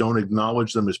sensors don't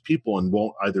acknowledge them as people and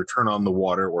won't either turn on the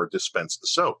water or dispense the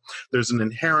soap. There's an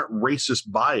inherent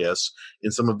racist bias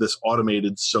in some of this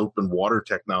automated soap and water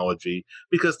technology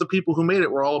because the people who made it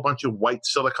were all a bunch of white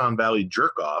Silicon Valley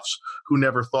jerk-offs who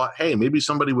never thought, hey, maybe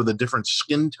somebody with a different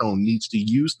skin tone needs to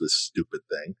use this stupid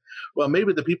thing. Well,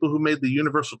 maybe the people who made the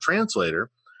universal translator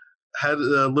had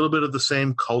a little bit of the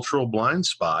same cultural blind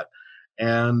spot,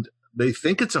 and they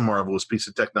think it's a marvelous piece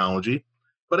of technology,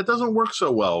 but it doesn't work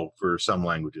so well for some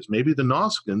languages. Maybe the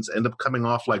Nausicaans end up coming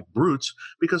off like brutes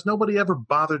because nobody ever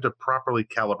bothered to properly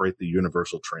calibrate the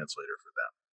universal translator for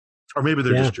them. Or maybe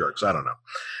they're just jerks. I don't know.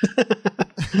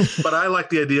 But I like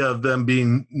the idea of them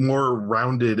being more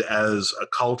rounded as a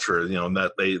culture,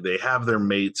 that they have their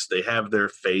mates, they have their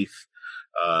faith,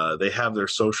 they have their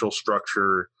social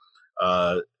structure.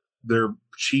 Their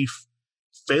chief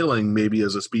failing maybe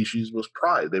as a species was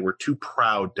pride. They were too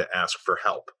proud to ask for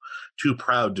help, too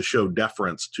proud to show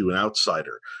deference to an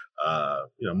outsider.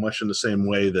 Much in the same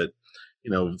way that,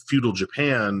 feudal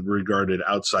Japan regarded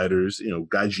outsiders,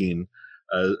 gaijin,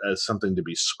 as something to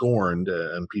be scorned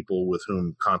and people with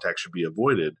whom contact should be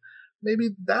avoided. Maybe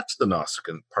that's the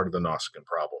Nausicaan part of the Nausicaan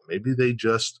problem. Maybe they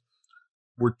just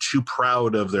were too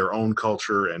proud of their own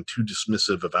culture and too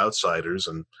dismissive of outsiders,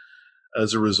 and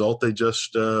as a result, they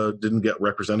just didn't get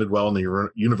represented well in the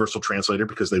universal translator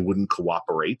because they wouldn't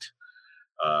cooperate.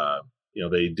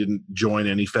 They didn't join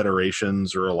any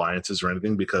federations or alliances or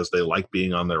anything because they like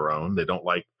being on their own. They don't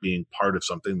like being part of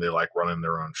something. They like running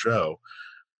their own show.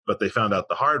 But they found out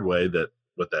the hard way that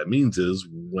what that means is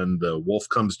when the wolf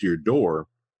comes to your door,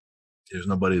 there's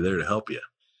nobody there to help you.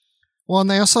 Well, and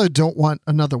they also don't want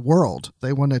another world.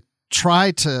 They want to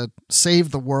try to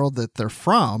save the world that they're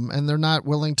from, and they're not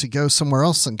willing to go somewhere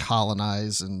else and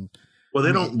colonize. And well,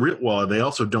 they don't. They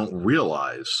also don't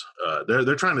realize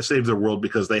they're trying to save their world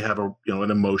because they have an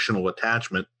emotional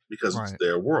attachment because it's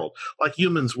their world. Like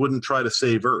humans wouldn't try to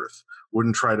save Earth,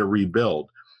 wouldn't try to rebuild.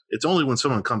 It's only when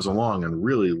someone comes along and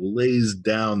really lays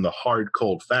down the hard,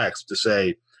 cold facts to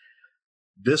say,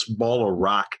 this ball of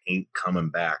rock ain't coming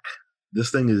back.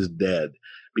 This thing is dead.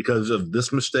 Because of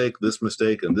this mistake,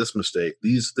 and this mistake,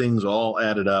 these things all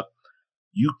added up.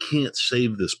 You can't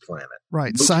save this planet.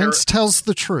 Right. Science tells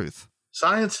the truth.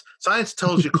 Science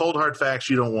tells you cold, hard facts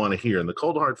you don't want to hear. And the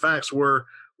cold, hard facts were,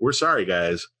 we're sorry,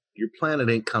 guys. Your planet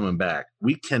ain't coming back.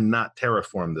 We cannot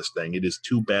terraform this thing. It is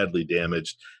too badly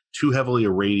damaged, too heavily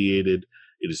irradiated.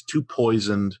 It is too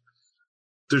poisoned.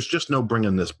 There's just no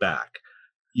bringing this back.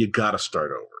 You got to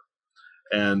start over.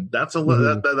 And that's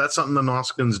that's something the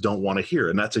Nausicaans don't want to hear.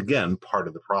 And that's, again, part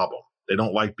of the problem. They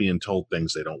don't like being told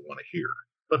things they don't want to hear.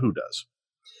 But who does?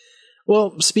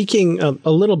 Well, speaking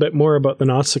a little bit more about the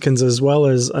Nausicaans as well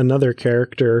as another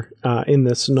character in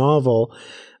this novel,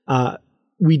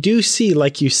 we do see,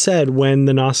 like you said, when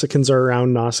the Nausicaans are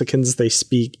around Nausicaans, they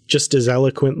speak just as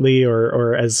eloquently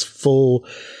or as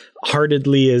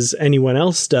full-heartedly as anyone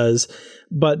else does.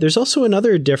 But there's also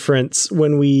another difference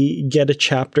when we get a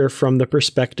chapter from the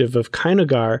perspective of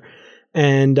Kynogar,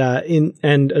 and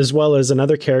as well as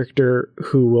another character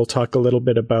who we'll talk a little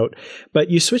bit about. But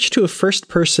you switch to a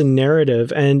first-person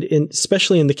narrative, and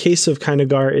especially in the case of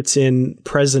Kynogar, it's in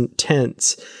present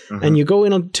tense. Mm-hmm. And you go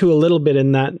into a little bit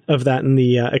in that in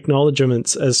the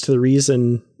acknowledgments as to the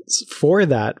reason for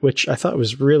that, which I thought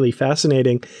was really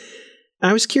fascinating.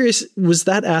 I was curious, was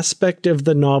that aspect of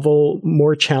the novel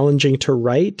more challenging to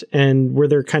write? And were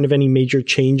there kind of any major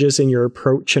changes in your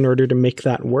approach in order to make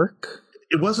that work?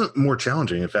 It wasn't more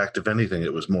challenging. In fact, if anything,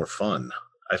 it was more fun.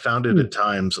 I found it at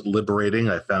times liberating.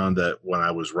 I found that when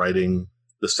I was writing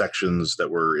the sections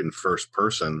that were in first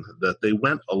person, that they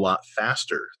went a lot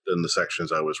faster than the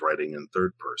sections I was writing in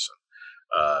third person.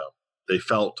 They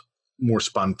felt more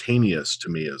spontaneous to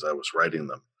me as I was writing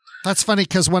them. That's funny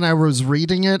because when I was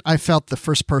reading it, I felt the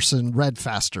first person read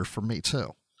faster for me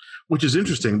too. Which is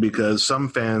interesting because some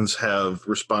fans have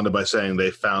responded by saying they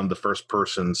found the first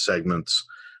person segments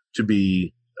to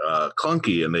be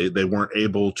clunky, and they weren't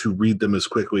able to read them as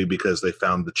quickly because they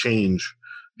found the change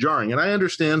jarring. And I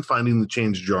understand finding the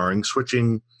change jarring.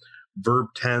 Switching verb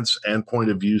tense and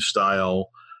point of view style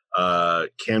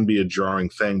can be a jarring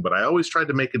thing, but I always tried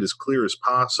to make it as clear as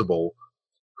possible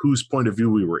whose point of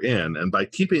view we were in. And by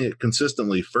keeping it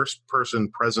consistently first person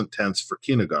present tense for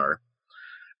Kynogar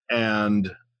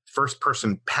and first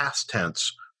person past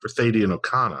tense for Thady and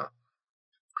Okana,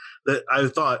 that I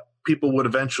thought people would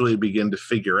eventually begin to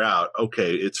figure out,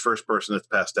 okay, it's first person, it's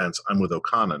past tense, I'm with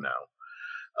Okana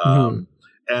now.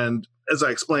 And as I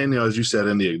explained, as you said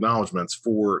in the acknowledgments,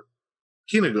 for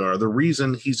Kynogar, the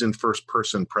reason he's in first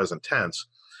person present tense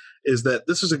is that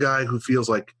this is a guy who feels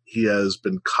like he has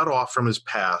been cut off from his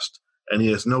past and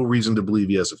he has no reason to believe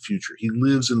he has a future. He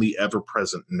lives in the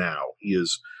ever-present now. He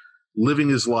is living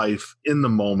his life in the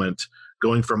moment,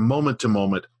 going from moment to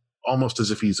moment, almost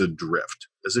as if he's adrift,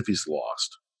 as if he's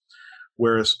lost.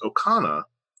 Whereas Okana,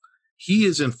 he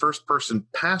is in first-person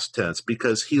past tense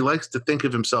because he likes to think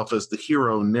of himself as the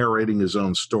hero narrating his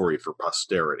own story for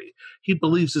posterity. He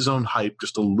believes his own hype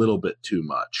just a little bit too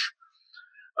much.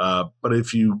 But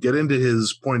if you get into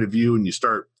his point of view and you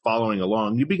start following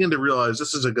along, you begin to realize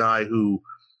this is a guy who,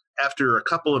 after a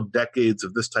couple of decades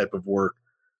of this type of work,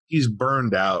 he's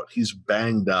burned out, he's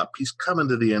banged up, he's coming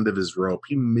to the end of his rope.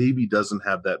 He maybe doesn't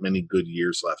have that many good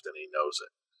years left, and he knows it.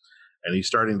 And he's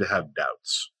starting to have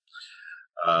doubts.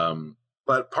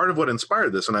 But part of what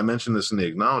inspired this, and I mentioned this in the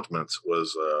acknowledgments,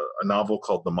 was a novel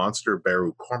called The Monster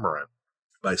Baru Cormorant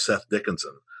by Seth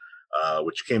Dickinson,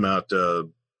 which came out,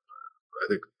 I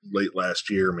think, late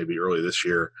last year, maybe early this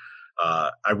year.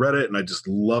 I read it and I just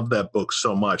loved that book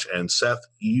so much. And Seth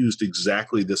used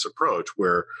exactly this approach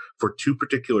where for two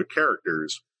particular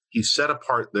characters, he set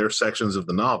apart their sections of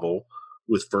the novel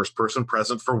with first person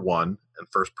present for one and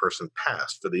first person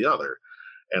past for the other.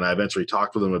 And I eventually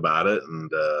talked with him about it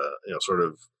and, sort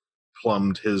of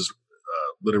plumbed his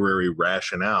literary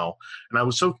rationale. And I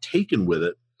was so taken with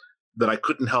it that I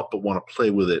couldn't help but want to play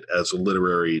with it as a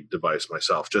literary device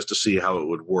myself, just to see how it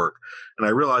would work. And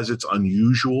I realize it's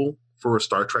unusual for a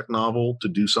Star Trek novel to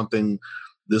do something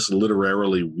this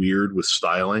literarily weird with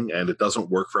styling, and it doesn't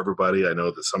work for everybody. I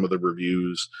know that some of the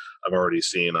reviews I've already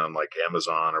seen on like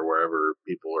Amazon or wherever,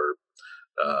 people are,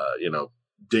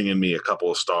 dinging me a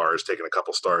couple of stars, taking a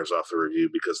couple stars off the review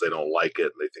because they don't like it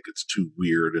and they think it's too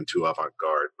weird and too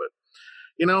avant-garde. But,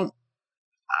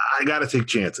 I got to take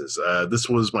chances. This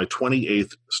was my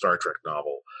 28th Star Trek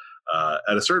novel.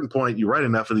 At a certain point, you write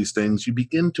enough of these things, you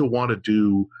begin to want to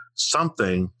do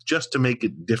something just to make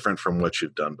it different from what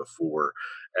you've done before.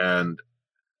 And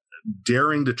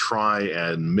daring to try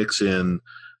and mix in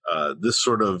this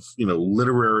sort of,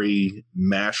 literary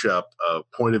mashup of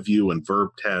point of view and verb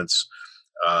tense,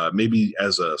 maybe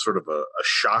as a sort of a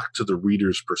shock to the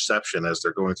reader's perception as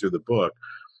they're going through the book.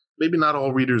 Maybe not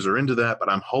all readers are into that, but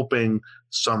I'm hoping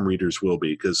some readers will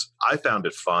be, because I found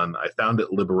it fun. I found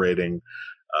it liberating.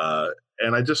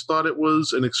 And I just thought it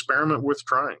was an experiment worth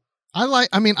trying. I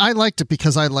liked it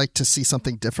because I like to see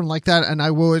something different like that. And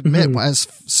I will admit, as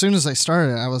soon as I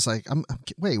started, I was like,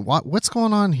 wait, what's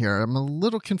going on here? I'm a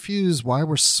little confused why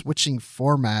we're switching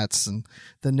formats and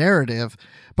the narrative.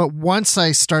 But once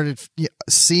I started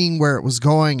seeing where it was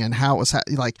going and how it was,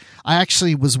 I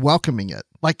actually was welcoming it.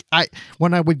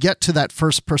 When I would get to that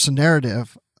first person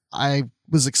narrative, I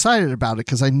was excited about it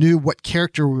because I knew what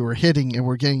character we were hitting and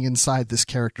we're getting inside this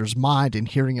character's mind and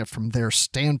hearing it from their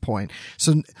standpoint.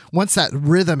 So once that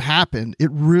rhythm happened, it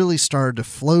really started to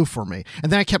flow for me.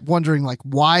 And then I kept wondering,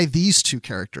 why these two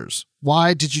characters?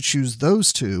 Why did you choose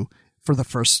those two for the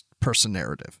first person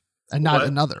narrative and not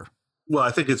another? Well,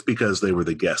 I think it's because they were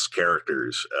the guest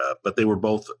characters, but they were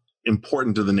both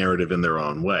important to the narrative in their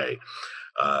own way.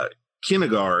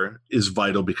 Kinagar is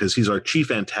vital because he's our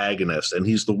chief antagonist, and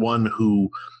he's the one who,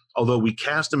 although we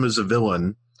cast him as a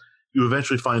villain, you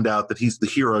eventually find out that he's the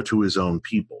hero to his own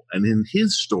people. And in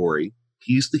his story,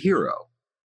 he's the hero.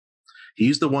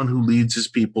 He's the one who leads his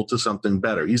people to something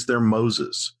better. He's their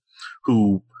Moses,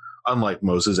 who, unlike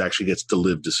Moses, actually gets to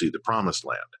live to see the promised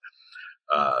land.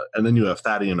 And then you have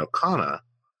Thadian Okana,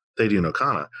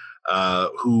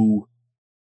 who,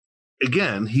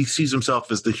 again, he sees himself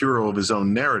as the hero of his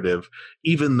own narrative,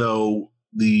 even though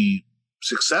the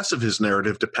success of his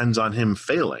narrative depends on him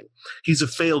failing. He's a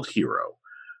failed hero,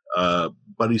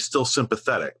 but he's still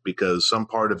sympathetic because some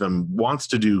part of him wants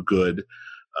to do good,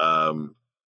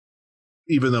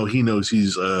 even though he knows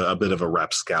he's a bit of a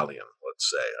rapscallion, let's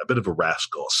say, a bit of a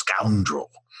rascal, a scoundrel.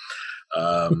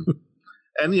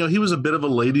 And, he was a bit of a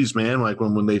ladies' man, like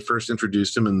when they first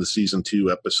introduced him in the season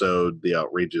 2 episode, The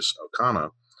Outrageous Okana,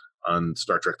 on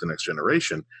Star Trek The Next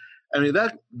Generation. I mean,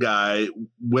 that guy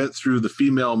went through the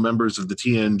female members of the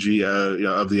TNG,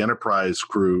 of the Enterprise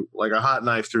crew, like a hot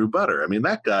knife through butter. I mean,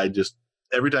 that guy just,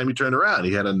 every time he turned around,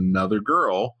 he had another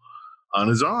girl on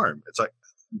his arm. It's like,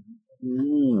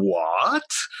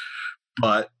 what?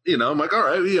 But, I'm like, all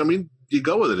right, I mean, you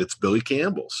go with it. It's Billy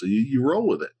Campbell. So you roll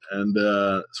with it. And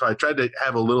so I tried to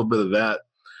have a little bit of that,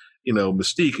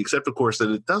 mystique, except, of course,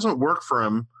 that it doesn't work for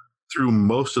him through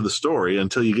most of the story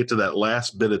until you get to that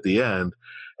last bit at the end.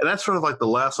 And that's sort of like the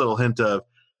last little hint of,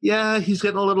 yeah, he's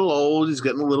getting a little old. He's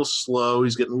getting a little slow.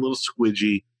 He's getting a little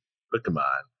squidgy. But come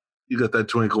on. You got that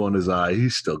twinkle in his eye.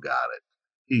 He's still got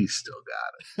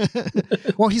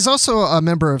it. Well, he's also a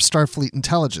member of Starfleet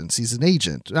Intelligence. He's an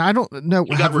agent. I don't know.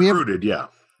 He got recruited, yeah.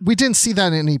 We didn't see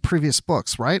that in any previous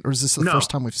books, right? Or is this the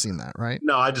first time we've seen that, right?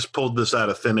 No, I just pulled this out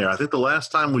of thin air. I think the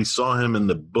last time we saw him in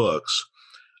the books,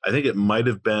 I think it might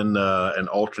have been an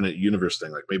alternate universe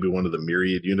thing, like maybe one of the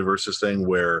Myriad universes thing,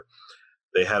 where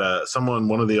they had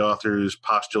one of the authors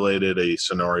postulated a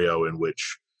scenario in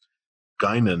which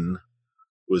Guinan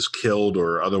was killed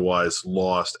or otherwise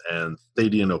lost, and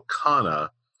Thadian Okana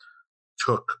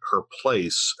took her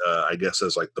place, I guess,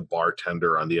 as like the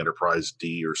bartender on the Enterprise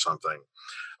D or something.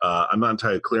 I'm not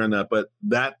entirely clear on that, but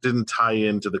that didn't tie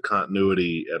into the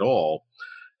continuity at all.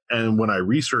 And when I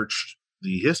researched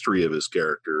the history of his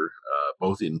character,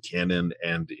 both in canon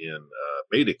and in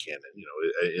beta canon,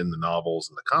 in the novels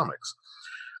and the comics,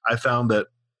 I found that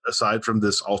aside from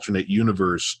this alternate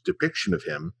universe depiction of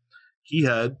him, he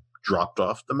had dropped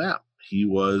off the map. He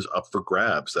was up for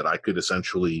grabs, that I could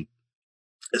essentially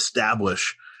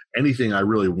establish anything I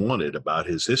really wanted about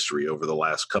his history over the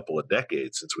last couple of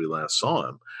decades since we last saw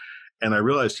him. And I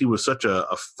realized he was such a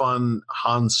fun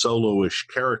Han Solo-ish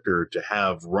character to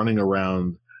have running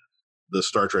around the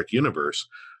Star Trek universe.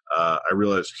 I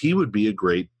realized he would be a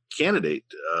great candidate,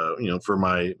 for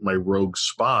my rogue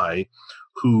spy,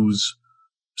 whose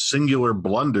singular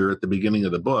blunder at the beginning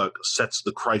of the book sets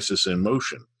the crisis in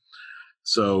motion.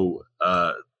 So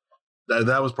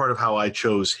that was part of how I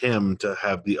chose him to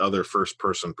have the other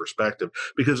first-person perspective,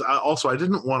 because I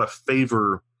didn't want to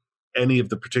favor any of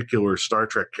the particular Star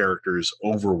Trek characters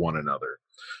over one another.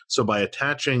 So by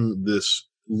attaching this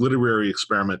literary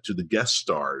experiment to the guest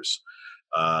stars,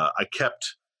 I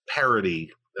kept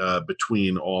parity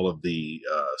between all of the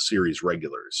series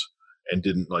regulars and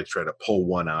didn't try to pull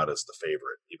one out as the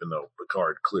favorite, even though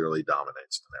Picard clearly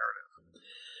dominates the narrative.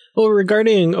 Well,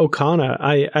 regarding Okana,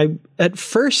 I at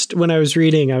first when I was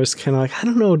reading, I was kind of like, I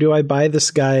don't know, do I buy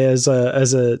this guy as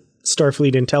a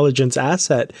Starfleet Intelligence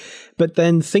asset? But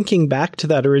then thinking back to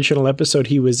that original episode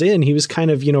he was in, he was kind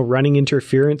of, running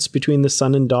interference between the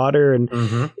son and daughter and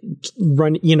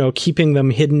keeping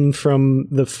them hidden from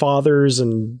the fathers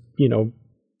and,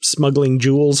 smuggling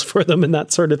jewels for them and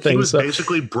that sort of thing. He was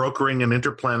basically brokering an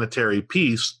interplanetary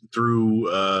peace through,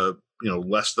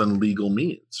 less than legal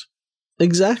means.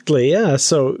 Exactly. Yeah.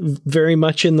 So very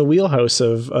much in the wheelhouse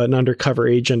of an undercover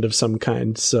agent of some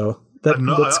kind. So that's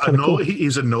kind of cool.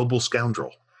 He's a noble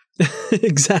scoundrel.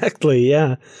 Exactly.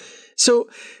 Yeah. So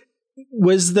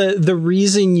was the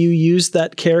reason you used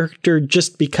that character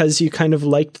just because you kind of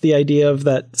liked the idea of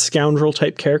that scoundrel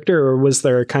type character, or was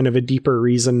there kind of a deeper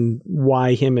reason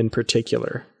why him in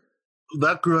particular?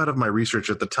 That grew out of my research.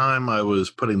 At the time I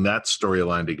was putting that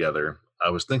storyline together, I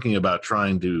was thinking about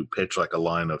trying to pitch like a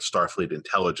line of Starfleet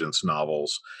Intelligence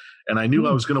novels. And I knew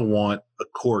I was going to want a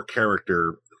core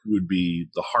character who would be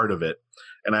the heart of it.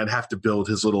 And I'd have to build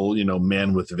his little,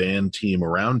 man with van team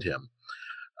around him.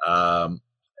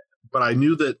 But I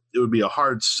knew that it would be a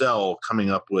hard sell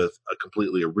coming up with a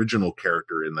completely original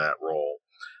character in that role,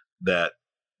 that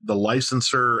the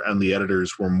licensor and the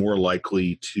editors were more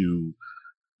likely to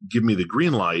give me the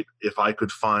green light if I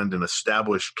could find an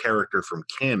established character from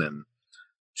canon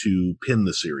to pin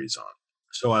the series on.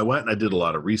 So I went and I did a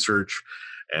lot of research,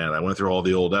 and I went through all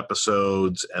the old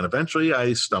episodes, and eventually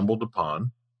I stumbled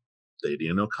upon Lady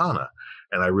and Okana,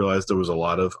 and I realized there was a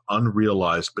lot of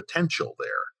unrealized potential there.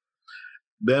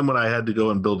 Then when I had to go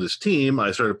and build his team,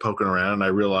 I started poking around, and I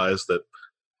realized that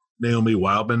Naomi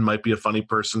Wildman might be a funny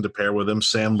person to pair with him.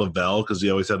 Sam Lavelle, because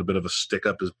he always had a bit of a stick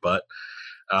up his butt.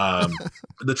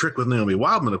 The trick with Naomi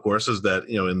Wildman, of course, is that,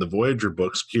 in the Voyager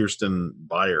books, Kirsten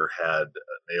Beyer had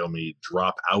Naomi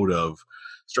drop out of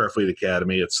Starfleet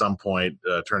Academy at some point,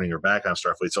 turning her back on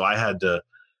Starfleet. So I had to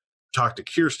talk to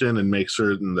Kirsten and make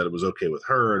certain that it was okay with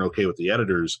her and okay with the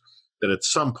editors, that at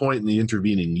some point in the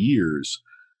intervening years,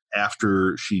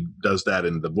 after she does that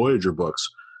in the Voyager books,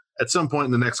 at some point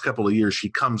in the next couple of years, she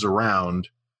comes around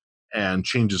and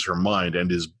changes her mind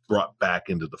and is brought back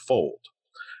into the fold.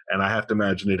 And I have to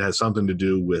imagine it has something to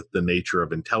do with the nature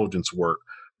of intelligence work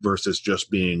versus just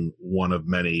being one of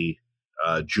many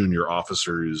junior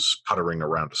officers puttering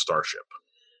around a starship.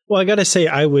 Well, I got to say,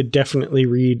 I would definitely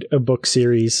read a book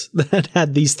series that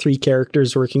had these three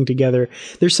characters working together.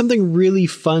 There's something really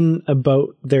fun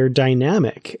about their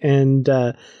dynamic. And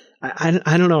I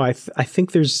don't know. I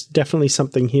think there's definitely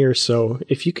something here. So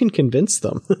if you can convince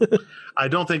them. I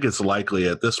don't think it's likely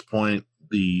at this point.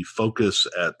 The focus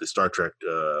at the Star Trek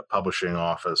publishing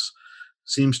office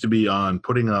seems to be on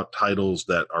putting out titles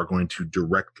that are going to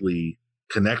directly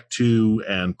connect to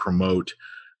and promote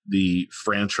the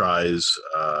franchise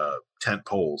tent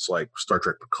poles like Star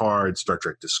Trek Picard, Star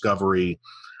Trek Discovery,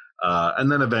 and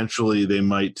then eventually they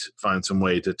might find some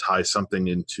way to tie something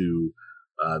into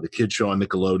the kid show on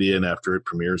Nickelodeon after it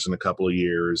premieres in a couple of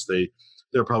years.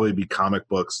 There'll probably be comic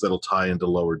books that'll tie into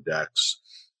Lower Decks.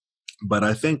 But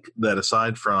I think that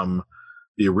aside from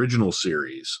the original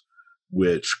series,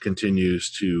 which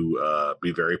continues to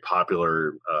be very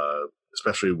popular,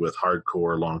 especially with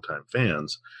hardcore longtime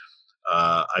fans,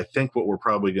 I think what we're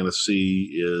probably going to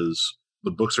see is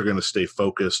the books are going to stay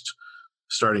focused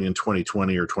starting in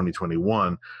 2020 or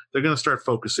 2021. They're going to start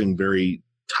focusing very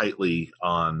tightly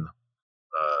on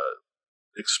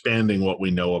expanding what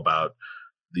we know about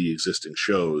the existing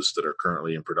shows that are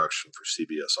currently in production for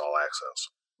CBS All Access.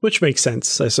 Which makes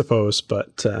sense, I suppose,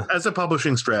 but as a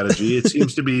publishing strategy, it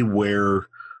seems to be where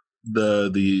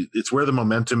it's where the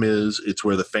momentum is. It's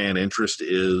where the fan interest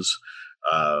is.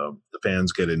 The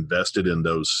fans get invested in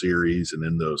those series and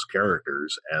in those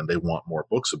characters, and they want more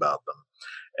books about them.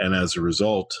 And as a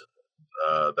result,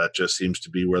 that just seems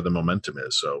to be where the momentum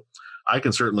is. So I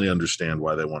can certainly understand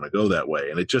why they want to go that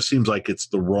way. And it just seems like it's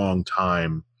the wrong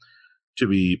time to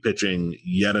be pitching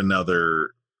yet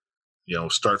another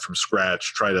start from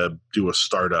scratch, try to do a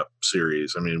startup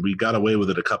series. I mean, we got away with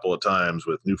it a couple of times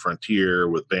with New Frontier,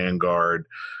 with Vanguard,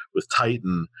 with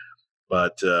Titan,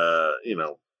 but,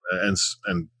 and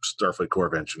Starfleet Corps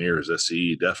of Engineers,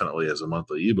 SCE, definitely has a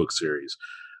monthly ebook series.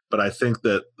 But I think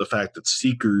that the fact that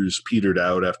Seekers petered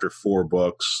out after 4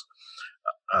 books,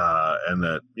 and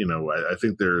that, I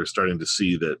think they're starting to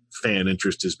see that fan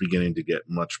interest is beginning to get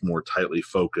much more tightly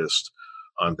focused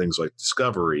on things like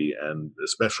Discovery and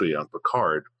especially on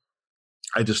Picard.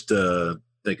 I just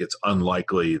think it's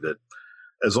unlikely that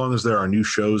as long as there are new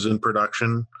shows in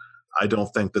production, I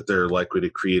don't think that they're likely to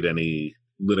create any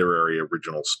literary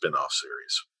original spin-off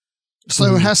series.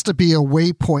 So it has to be a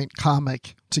Waypoint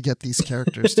comic to get these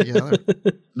characters together.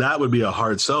 That would be a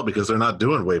hard sell because they're not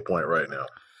doing Waypoint right now.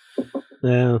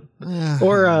 Yeah.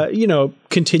 Or,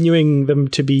 continuing them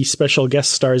to be special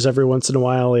guest stars every once in a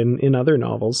while in other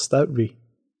novels. That would be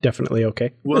definitely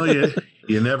okay. Well,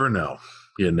 you never know.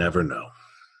 You never know.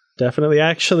 Definitely.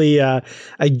 Actually, I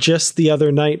just the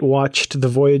other night watched the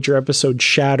Voyager episode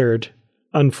Shattered,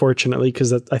 unfortunately,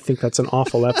 because I think that's an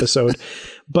awful episode.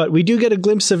 But we do get a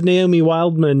glimpse of Naomi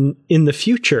Wildman in the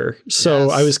future. So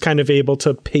yes. I was kind of able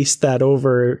to paste that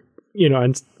over,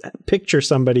 and picture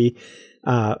somebody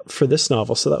for this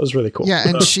novel. So that was really cool. Yeah,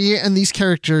 and she and these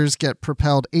characters get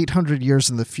propelled 800 years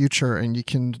in the future, and you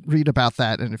can read about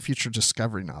that in a future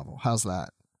Discovery novel. How's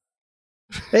that?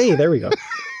 Hey, there we go.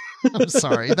 I'm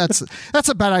sorry. That's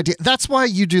a bad idea. That's why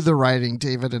you do the writing,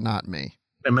 David, and not me.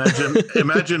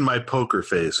 Imagine my poker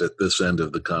face at this end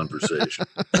of the conversation.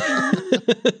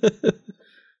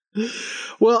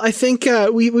 Well, I think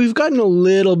we've gotten a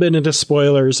little bit into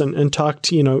spoilers and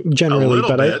talked, generally,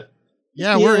 but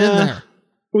we're in there.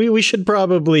 We should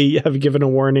probably have given a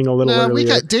warning a little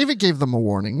earlier. David gave them a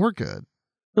warning. We're good.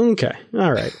 Okay.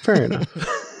 All right. Fair enough.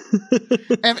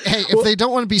 And hey, if they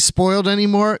don't want to be spoiled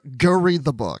anymore, go read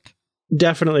the book.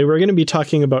 Definitely. We're going to be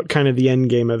talking about kind of the end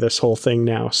game of this whole thing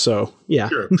now. So, yeah.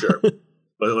 Sure.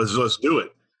 But let's do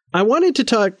it. I wanted to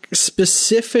talk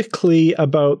specifically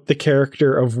about the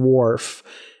character of Worf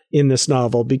in this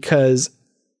novel because,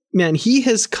 man, he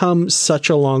has come such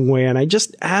a long way, and I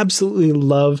just absolutely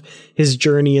love his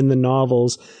journey in the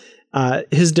novels.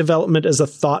 His development as a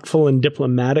thoughtful and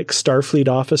diplomatic Starfleet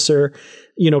officer,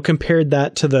 compared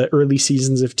that to the early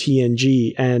seasons of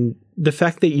TNG. And the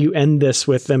fact that you end this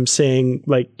with them saying,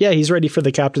 like, yeah, he's ready for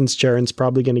the captain's chair and is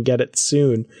probably going to get it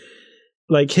soon.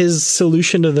 Like, his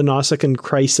solution to the Nausicaan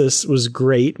crisis was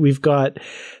great. We've got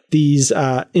these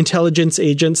intelligence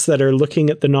agents that are looking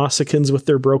at the Nausicaans with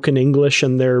their broken English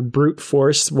and their brute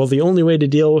force. Well, the only way to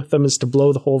deal with them is to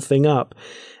blow the whole thing up.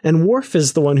 And Worf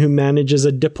is the one who manages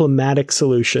a diplomatic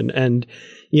solution and,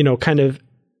 kind of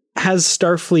has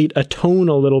Starfleet atone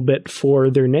a little bit for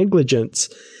their negligence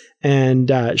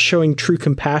and showing true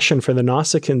compassion for the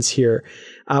Nausicans here.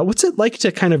 What's it like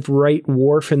to kind of write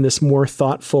Worf in this more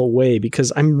thoughtful way?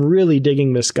 Because I'm really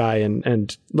digging this guy,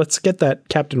 and let's get that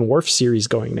Captain Worf series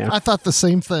going now. I thought the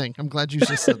same thing. I'm glad you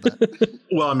just said that.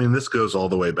 Well, I mean, this goes all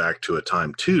the way back to a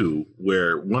time, too,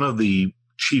 where one of the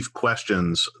chief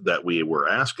questions that we were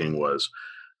asking was,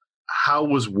 how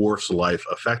was Worf's life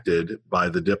affected by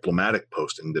the diplomatic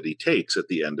posting that he takes at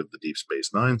the end of the Deep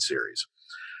Space Nine series?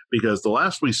 Because the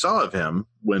last we saw of him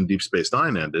when Deep Space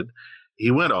Nine ended,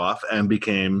 he went off and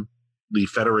became the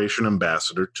Federation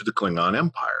ambassador to the Klingon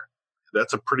Empire.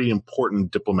 That's a pretty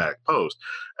important diplomatic post.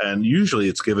 And usually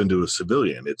it's given to a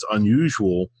civilian. It's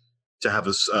unusual to have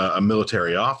a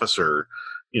military officer,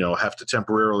 have to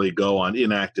temporarily go on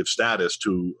inactive status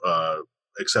to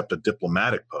accept a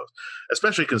diplomatic post,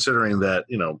 especially considering that,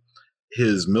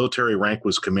 his military rank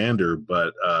was commander,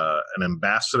 but an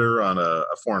ambassador on a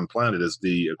foreign planet is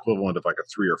the equivalent of like a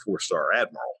 3 or 4 star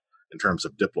admiral in terms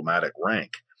of diplomatic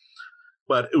rank.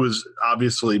 But it was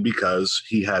obviously because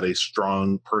he had a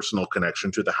strong personal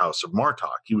connection to the House of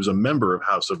Martok. He was a member of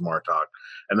House of Martok,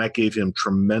 and that gave him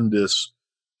tremendous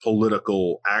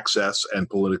political access and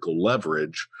political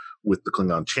leverage with the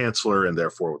Klingon Chancellor and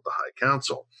therefore with the High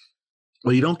Council.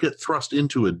 Well, you don't get thrust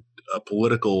into a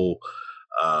political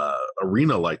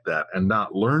arena like that and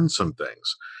not learn some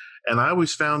things. And I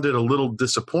always found it a little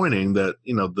disappointing that,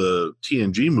 the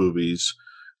TNG movies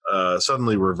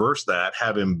suddenly reverse that,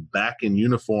 have him back in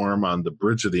uniform on the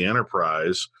bridge of the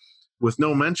Enterprise with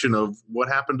no mention of what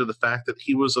happened to the fact that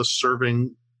he was a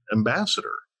serving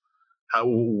ambassador.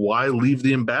 Why leave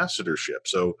the ambassadorship?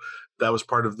 So that was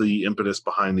part of the impetus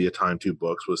behind the A Time 2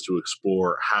 books, was to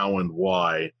explore how and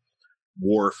why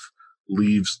Worf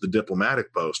leaves the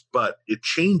diplomatic post, but it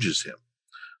changes him.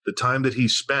 The time that he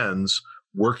spends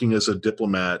working as a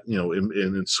diplomat,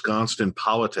 ensconced in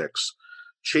politics,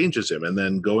 changes him. And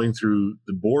then going through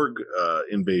the Borg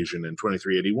invasion in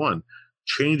 2381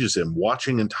 changes him.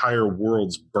 Watching entire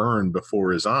worlds burn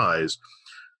before his eyes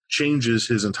changes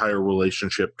his entire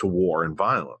relationship to war and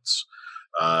violence.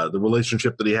 The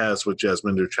relationship that he has with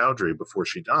Jasminder Chowdhury before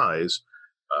she dies,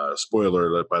 spoiler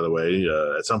alert, by the way,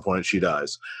 at some point she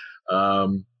dies.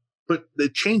 But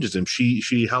it changes him.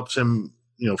 She helps him,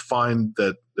 find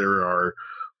that there are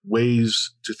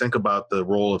ways to think about the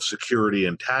role of security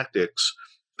and tactics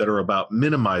that are about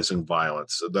minimizing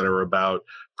violence, that are about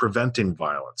preventing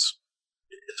violence.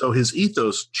 So his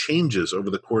ethos changes over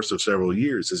the course of several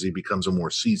years as he becomes a more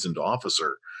seasoned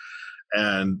officer.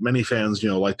 And many fans,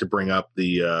 like to bring up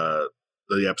the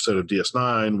episode of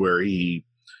DS9 where he,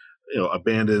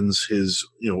 abandons his,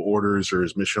 orders or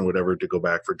his mission or whatever to go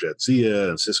back for Jadzia.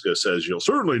 And Sisko says, "You'll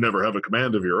certainly never have a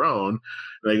command of your own."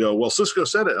 And they go, "Well, Sisko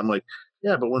said it." I'm like,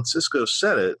 yeah, but when Sisko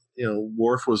said it,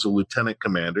 Worf was a lieutenant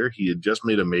commander. He had just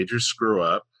made a major screw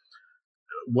up.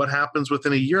 What happens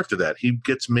within a year after that? He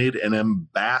gets made an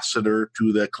ambassador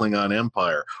to the Klingon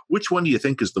Empire. Which one do you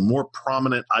think is the more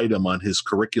prominent item on his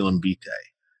curriculum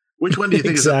vitae? Which one do you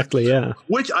think exactly, yeah.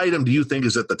 Which item do you think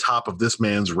is at the top of this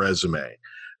man's resume?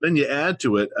 Then you add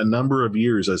to it a number of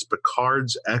years as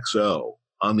Picard's XO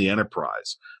on the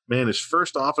Enterprise. Man is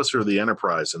first officer of the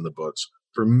Enterprise in the books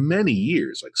for many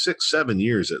years, like 6-7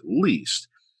 years at least.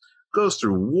 Goes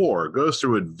through war, goes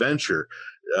through adventure,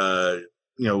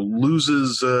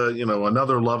 loses,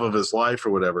 another love of his life or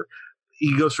whatever.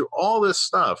 He goes through all this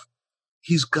stuff.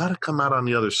 He's got to come out on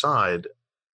the other side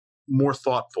more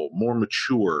thoughtful, more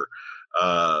mature,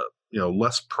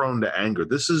 less prone to anger.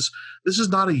 This is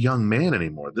not a young man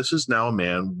anymore. This is now a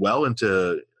man well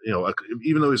into,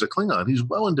 even though he's a Klingon, he's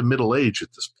well into middle age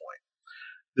at this point.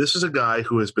 This is a guy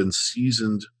who has been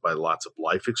seasoned by lots of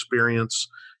life experience.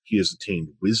 He has attained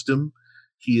wisdom.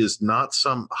 He is not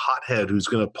some hothead who's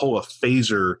going to pull a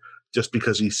phaser just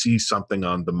because he sees something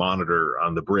on the monitor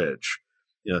on the bridge.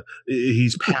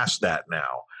 He's past that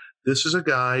now. This is a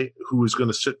guy who is going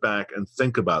to sit back and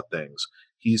think about things.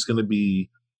 He's going to be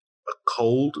a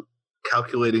cold,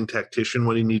 calculating tactician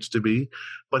when he needs to be,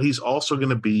 but he's also going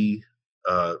to be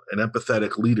an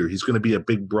empathetic leader. He's going to be a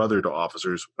big brother to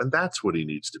officers when that's what he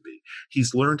needs to be.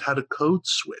 He's learned how to code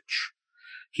switch.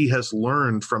 He has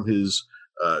learned from his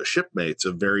shipmates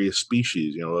of various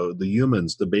species, the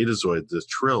humans, the betazoids, the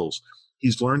trills.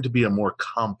 He's learned to be a more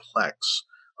complex,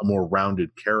 a more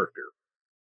rounded character.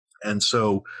 And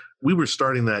so we were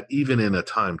starting that even in a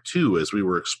time, too, as we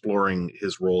were exploring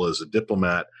his role as a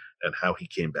diplomat and how he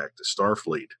came back to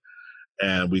Starfleet.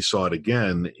 And we saw it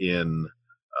again in,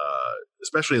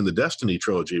 especially in the Destiny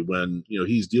trilogy, when,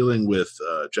 he's dealing with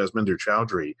Jasminder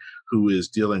Chowdhury, who is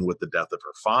dealing with the death of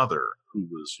her father, who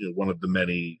was, one of the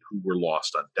many who were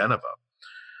lost on Deneva.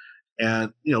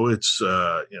 And, it's,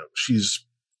 she's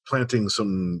planting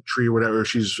some tree or whatever.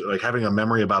 She's like having a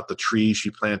memory about the tree she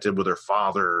planted with her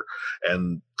father.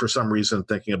 And for some reason,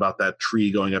 thinking about that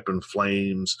tree going up in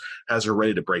flames has her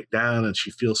ready to break down. And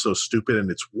she feels so stupid.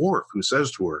 And it's Worf who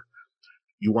says to her,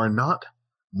 "You are not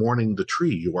mourning the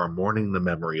tree. You are mourning the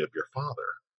memory of your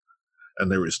father."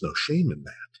 And there is no shame in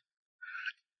that.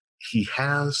 He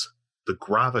has the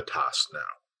gravitas now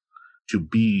to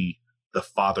be the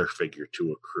father figure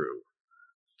to a crew.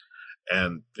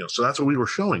 And, so that's what we were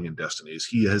showing in Destiny, is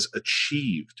he has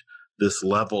achieved this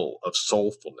level of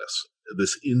soulfulness,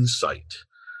 this insight.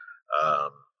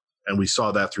 And we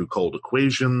saw that through Cold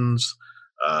Equations.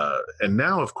 And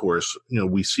now, of course,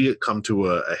 we see it come to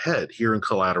a head here in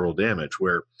Collateral Damage,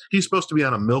 where he's supposed to be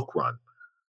on a milk run,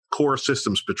 core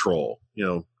systems patrol,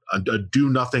 a do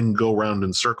nothing, go round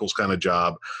in circles kind of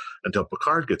job until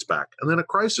Picard gets back. And then a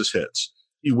crisis hits.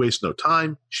 He wastes no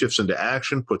time, shifts into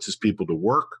action, puts his people to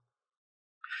work.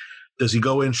 Does he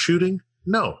go in shooting?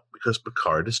 No, because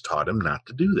Picard has taught him not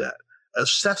to do that.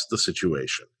 Assess the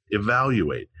situation,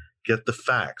 evaluate, get the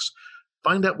facts,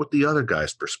 find out what the other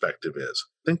guy's perspective is.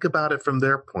 Think about it from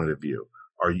their point of view.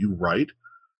 Are you right?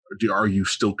 Or are you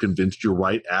still convinced you're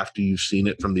right after you've seen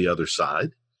it from the other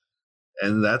side?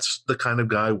 And that's the kind of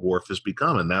guy Worf has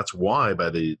become. And that's why by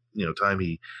the time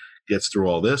he gets through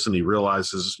all this and he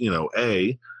realizes,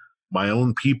 my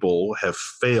own people have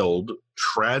failed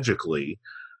tragically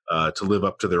to live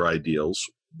up to their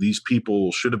ideals. These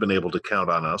people should have been able to count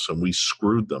on us, and we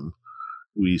screwed them.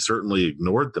 We certainly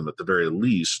ignored them at the very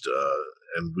least,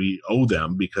 and we owe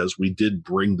them because we did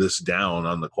bring this down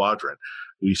on the quadrant.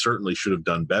 We certainly should have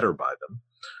done better by them.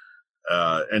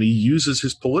 And he uses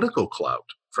his political clout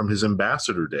from his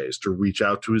ambassador days to reach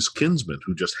out to his kinsman,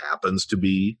 who just happens to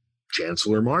be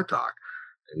Chancellor Martok.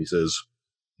 And he says,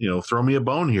 throw me a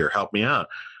bone here, help me out.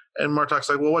 And Martok's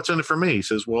like, well, what's in it for me? He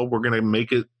says, well, we're going to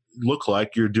make it look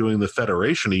like you're doing the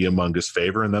Federation a humongous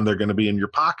favor, and then they're going to be in your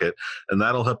pocket, and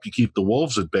that'll help you keep the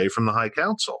wolves at bay from the High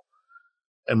Council.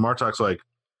 And Martok's like,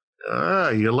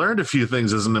 you learned a few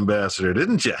things as an ambassador,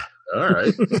 didn't you? All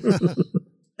right.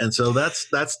 And so that's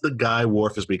the guy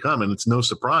Worf has become, and it's no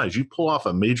surprise. You pull off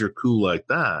a major coup like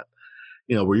that,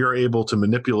 where you're able to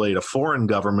manipulate a foreign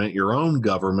government, your own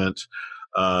government,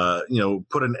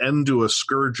 put an end to a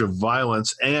scourge of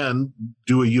violence and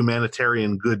do a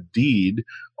humanitarian good deed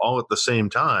all at the same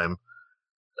time.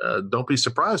 Don't be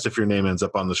surprised if your name ends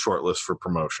up on the short list for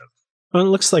promotion. Well, it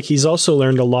looks like he's also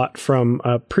learned a lot from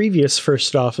a previous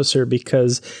first officer,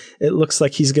 because it looks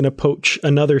like he's going to poach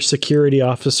another security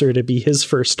officer to be his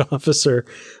first officer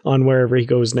on wherever he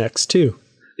goes next, too.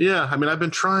 Yeah, I mean, I've been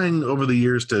trying over the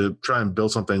years to try and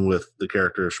build something with the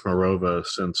character Shmarova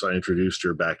since I introduced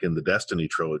her back in the Destiny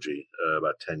trilogy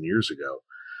about 10 years ago.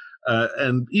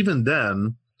 And even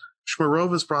then,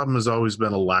 Shmarova's problem has always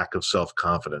been a lack of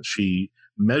self-confidence. She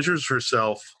measures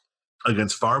herself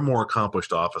against far more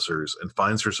accomplished officers and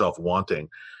finds herself wanting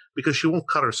because she won't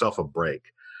cut herself a break.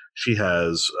 She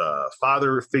has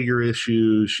father figure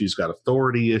issues. She's got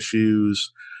authority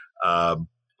issues.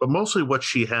 But mostly what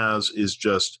she has is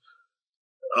just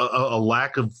a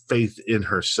lack of faith in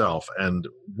herself. And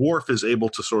Worf is able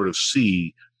to sort of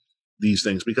see these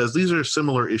things because these are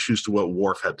similar issues to what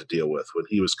Worf had to deal with when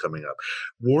he was coming up.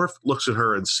 Worf looks at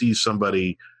her and sees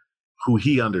somebody who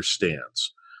he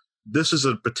understands. This is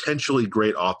a potentially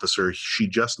great officer. She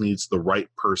just needs the right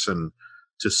person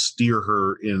to steer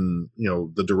her in,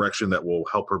 the direction that will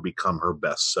help her become her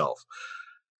best self.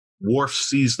 Worf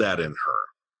sees that in her.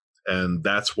 And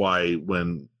that's why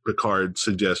when Picard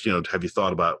suggests, have you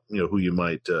thought about, who you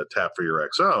might tap for your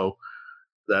XO?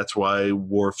 That's why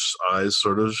Worf's eyes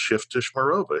sort of shift to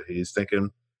Shmarova. He's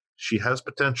thinking she has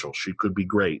potential. She could be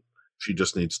great. She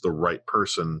just needs the right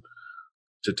person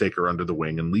to take her under the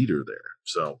wing and lead her there.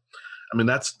 So, I mean,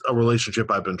 that's a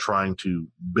relationship I've been trying to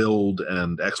build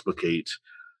and explicate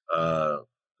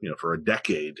for a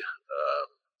decade.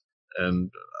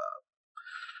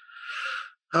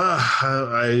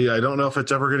 I don't know if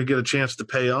it's ever going to get a chance to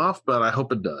pay off, but I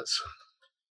hope it does.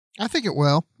 I think it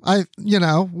will. I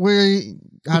don't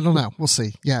know. We'll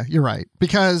see. Yeah, you're right.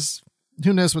 Because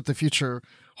who knows what the future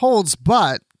holds,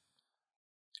 but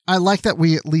I like that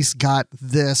we at least got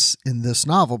this in this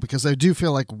novel, because I do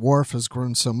feel like Worf has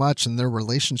grown so much and their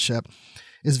relationship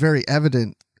is very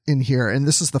evident in here. And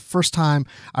this is the first time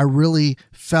I really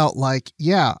felt like,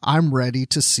 yeah, I'm ready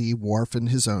to see Worf in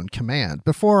his own command.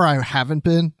 Before I haven't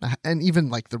been, and even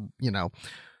like the,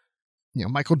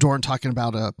 Michael Dorn talking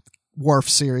about a Worf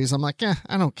series, I'm like,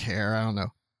 I don't care. I don't know.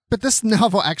 But this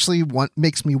novel actually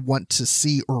makes me want to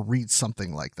see or read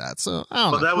something like that. So I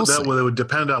don't know. That would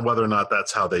depend on whether or not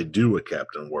that's how they do a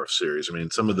Captain Worf series. I mean,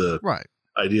 some of the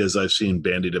ideas I've seen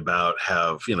bandied about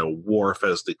have, Worf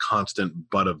as the constant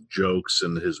butt of jokes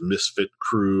and his misfit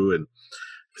crew. And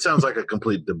it sounds like a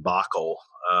complete debacle.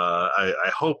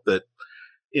 I hope that,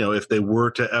 if they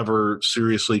were to ever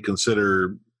seriously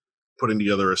consider putting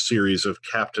together a series of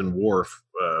Captain Worf,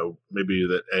 maybe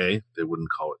that they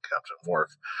wouldn't call it Captain Worf,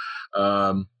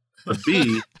 but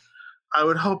B, I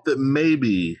would hope that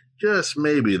maybe, just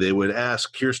maybe, they would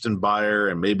ask Kirsten Beyer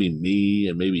and maybe me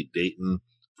and maybe Dayton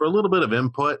for a little bit of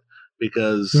input,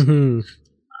 because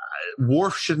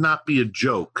Worf should not be a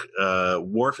joke.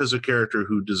 Worf is a character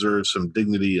who deserves some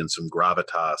dignity and some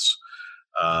gravitas,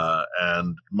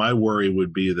 and my worry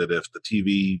would be that if the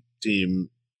TV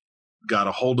team got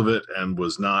a hold of it and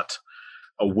was not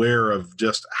aware of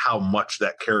just how much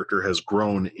that character has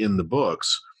grown in the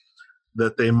books,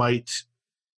 that they might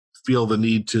feel the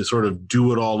need to sort of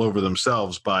do it all over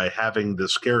themselves by having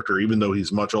this character, even though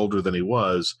he's much older than he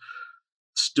was,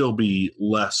 still be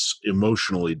less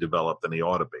emotionally developed than he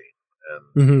ought to be.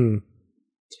 And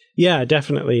yeah,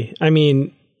 definitely. I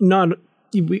mean,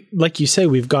 like you say,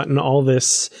 we've gotten all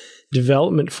this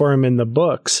development for him in the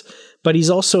books, but he's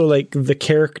also like the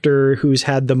character who's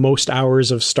had the most hours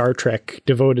of Star Trek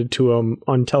devoted to him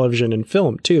on television and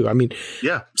film too. I mean,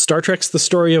 yeah, Star Trek's the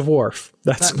story of Worf.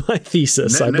 That's my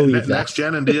thesis. I believe that. Next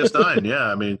Gen and DS9.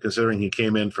 Yeah. I mean, considering he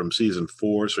came in from season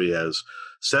 4, so he has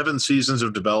 7 seasons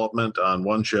of development on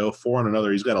one show, 4 on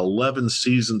another. He's got 11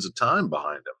 seasons of time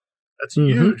behind him. That's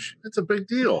huge. That's a big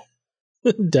deal.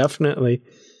 Definitely.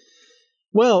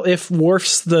 Well, if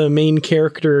Worf's the main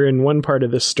character in one part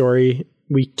of this story,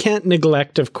 we can't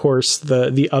neglect, of course,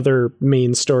 the other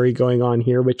main story going on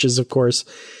here, which is, of course,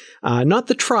 not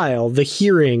the trial, the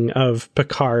hearing of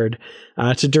Picard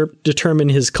to determine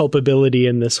his culpability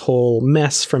in this whole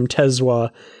mess from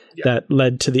Tezwa that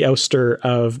led to the ouster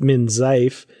of Min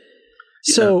Zaif.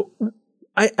 So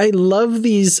I love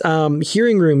these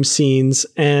hearing room scenes,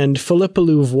 and Philippa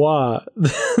Louvois,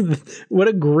 what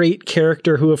a great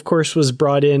character, who of course was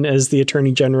brought in as the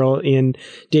Attorney General in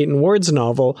Dayton Ward's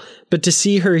novel, but to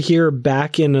see her here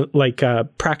back in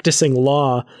practicing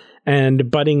law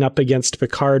and butting up against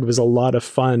Picard was a lot of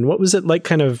fun. What was it like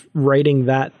kind of writing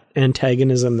that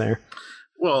antagonism there?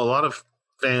 Well, a lot of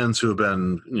fans who have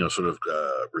been,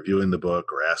 reviewing the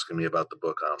book or asking me about the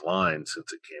book online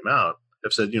since it came out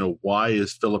have said, why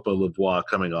is Philippa Louvois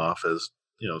coming off as,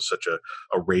 such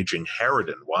a raging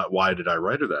harridan? Why did I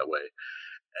write her that way?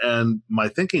 And my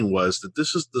thinking was that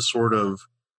this is the sort of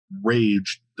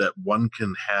rage that one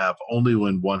can have only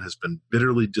when one has been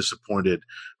bitterly disappointed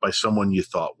by someone you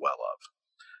thought well of.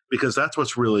 Because that's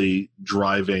what's really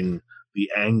driving the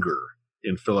anger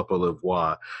in Philippa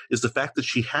Louvois, is the fact that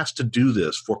she has to do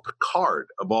this for Picard,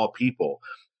 of all people,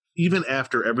 even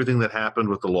after everything that happened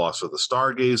with the loss of the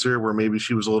Stargazer, where maybe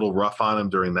she was a little rough on him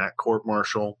during that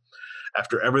court-martial,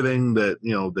 after everything that,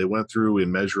 they went through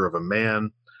in Measure of a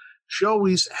Man, she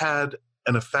always had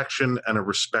an affection and a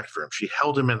respect for him. She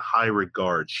held him in high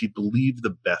regard. She believed the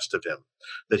best of him,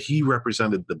 that he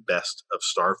represented the best of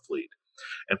Starfleet.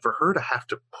 And for her to have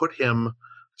to put him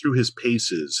through his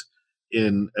paces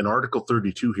in an Article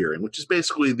 32 hearing, which is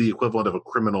basically the equivalent of a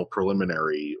criminal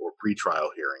preliminary or pretrial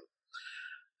hearing,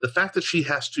 the fact that she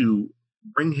has to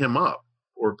bring him up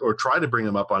or try to bring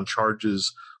him up on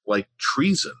charges like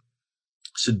treason,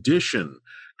 sedition,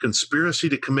 conspiracy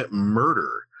to commit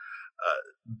murder,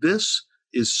 this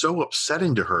is so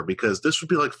upsetting to her, because this would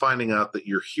be like finding out that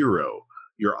your hero,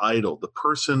 your idol, the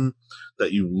person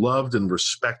that you loved and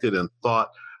respected and thought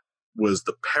was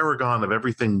the paragon of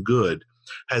everything good,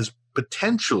 has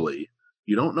potentially,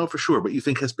 you don't know for sure, but you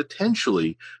think has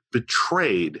potentially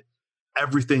betrayed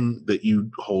everything that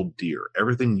you hold dear,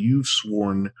 everything you've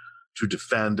sworn to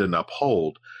defend and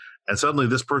uphold. And suddenly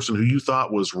this person who you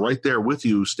thought was right there with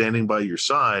you, standing by your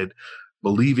side,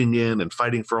 believing in and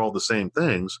fighting for all the same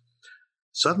things,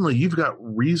 suddenly you've got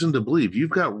reason to believe, you've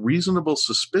got reasonable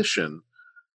suspicion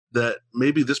that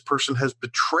maybe this person has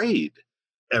betrayed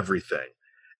everything.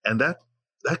 And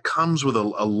that comes with a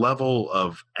level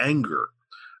of anger,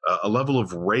 a level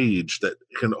of rage that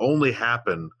can only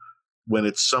happen when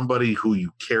it's somebody who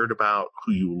you cared about,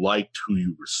 who you liked, who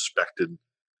you respected.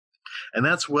 And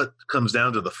that's what comes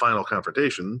down to the final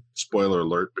confrontation, spoiler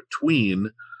alert,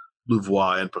 between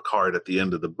Louvois and Picard at the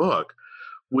end of the book,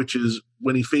 which is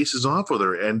when he faces off with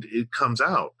her and it comes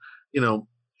out,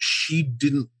 she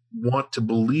didn't want to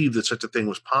believe that such a thing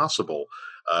was possible.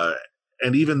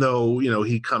 And even though,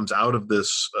 he comes out of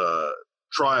this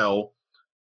trial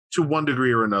to one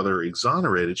degree or another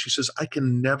exonerated, she says, I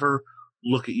can never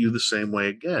look at you the same way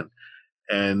again.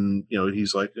 And,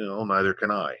 he's like, neither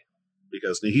can I,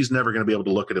 because he's never going to be able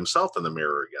to look at himself in the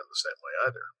mirror again the same way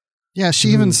either. Yeah, she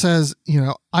even says,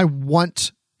 I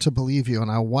want to believe you and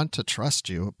I want to trust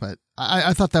you. But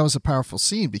I thought that was a powerful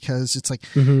scene because it's like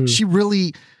she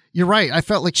really, you're right. I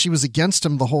felt like she was against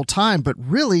him the whole time, but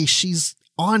really she's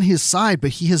on his side,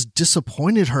 but he has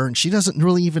disappointed her and she doesn't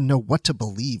really even know what to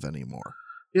believe anymore.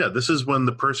 Yeah, this is when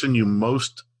the person you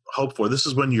most hope for, this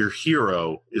is when your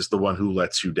hero is the one who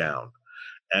lets you down.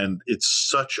 And it's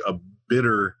such a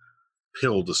bitter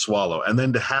pill to swallow. And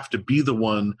then to have to be the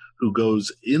one who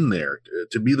goes in there,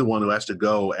 to be the one who has to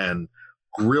go and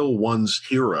grill one's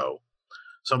hero,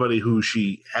 somebody who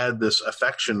she had this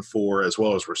affection for as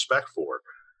well as respect for.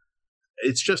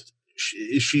 It's just,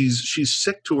 she's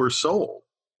sick to her soul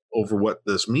over what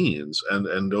this means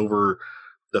and over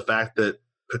the fact that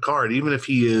Picard, even if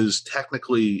he is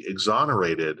technically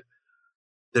exonerated,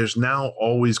 there's now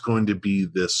always going to be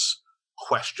this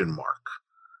question mark.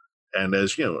 And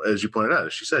as you pointed out,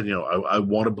 as she said, I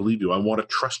want to believe you, I want to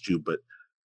trust you, but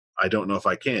I don't know if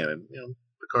I can. And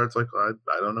Picard's like,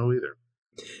 I don't know either.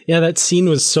 Yeah, that scene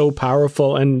was so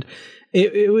powerful, and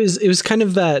it was kind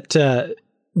of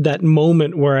that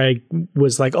moment where I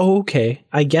was like, oh, okay,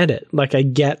 I get it. Like, I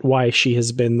get why she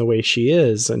has been the way she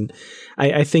is. And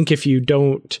I think if you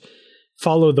don't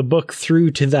follow the book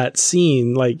through to that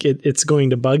scene, like it's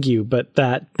going to bug you. But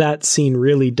that scene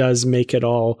really does make it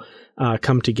all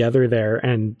come together there.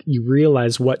 And you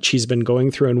realize what she's been going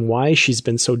through and why she's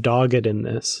been so dogged in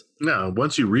this. Now,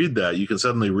 once you read that, you can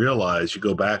suddenly realize, you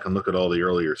go back and look at all the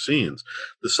earlier scenes,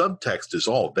 the subtext is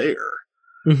all there.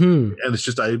 Mm-hmm. And it's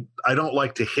just, I don't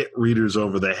like to hit readers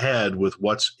over the head with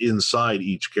what's inside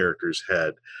each character's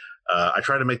head. I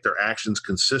try to make their actions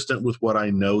consistent with what I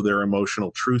know their emotional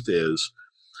truth is.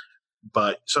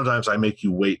 But sometimes I make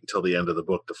you wait until the end of the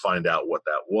book to find out what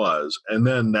that was. And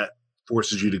then that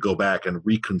forces you to go back and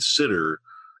reconsider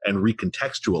and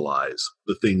recontextualize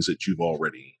the things that you've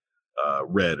already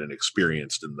read and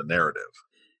experienced in the narrative.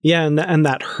 Yeah, and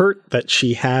that hurt that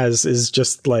she has is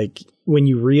just like, when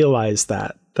you realize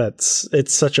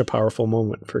it's such a powerful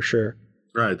moment for sure.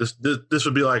 Right. This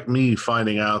would be like me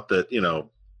finding out that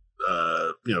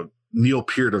Neil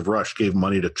Peart of Rush gave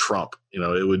money to Trump.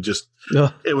 It would just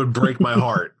it would break my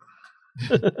heart.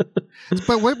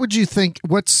 But what would you think?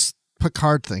 What's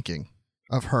Picard thinking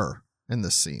of her in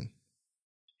this scene?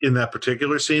 In that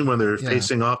particular scene when they're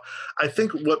facing off, I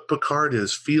think what Picard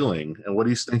is feeling and what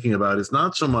he's thinking about is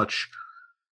not so much,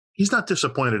 he's not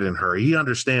disappointed in her. He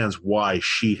understands why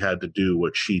she had to do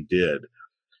what she did.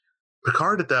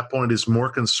 Picard at that point is more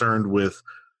concerned with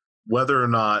whether or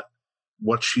not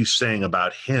what she's saying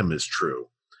about him is true.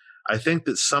 I think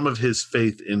that some of his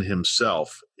faith in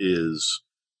himself is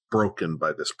broken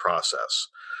by this process.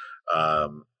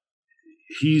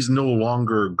 He's no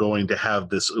longer going to have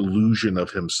this illusion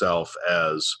of himself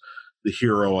as the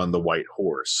hero on the white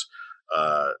horse.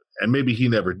 And maybe he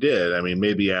never did. I mean,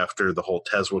 maybe after the whole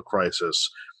Tesla crisis,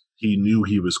 he knew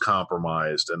he was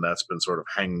compromised, and that's been sort of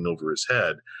hanging over his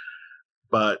head.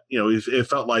 But, it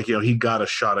felt like, he got a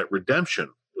shot at redemption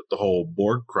with the whole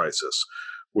Borg crisis,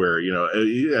 where,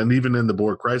 and even in the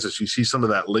Borg crisis, you see some of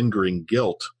that lingering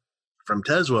guilt from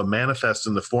Tesla manifest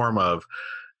in the form of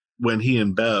when he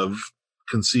and Bev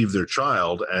conceive their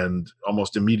child, and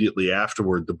almost immediately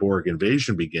afterward the Borg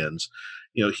invasion begins.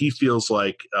 He feels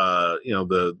like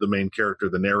the main character,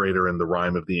 the narrator in The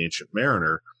Rime of the Ancient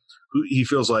Mariner, who he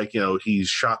feels like he's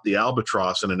shot the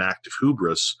albatross in an act of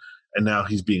hubris, and now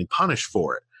he's being punished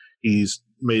for it. He's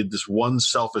made this one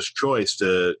selfish choice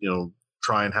to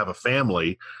try and have a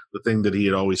family, the thing that he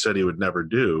had always said he would never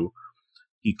do.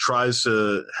 He tries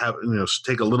to have,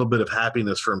 take a little bit of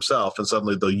happiness for himself, and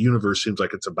suddenly the universe seems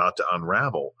like it's about to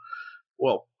unravel.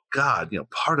 Well, God,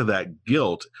 part of that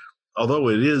guilt, although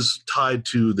it is tied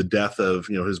to the death of,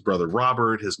 his brother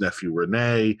Robert, his nephew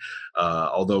Rene,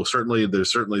 although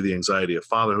there's certainly the anxiety of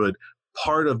fatherhood,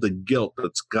 part of the guilt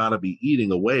that's got to be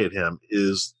eating away at him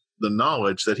is the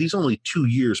knowledge that he's only 2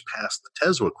 years past the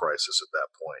Tesla crisis at that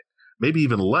point, maybe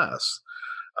even less.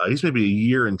 He's maybe a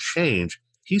year and change.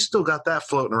 He's still got that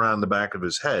floating around in the back of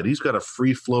his head. He's got a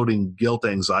free-floating guilt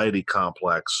anxiety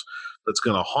complex that's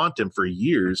going to haunt him for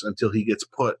years until he gets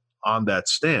put on that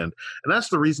stand. And that's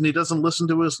the reason he doesn't listen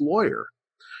to his lawyer,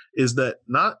 is that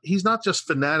he's not just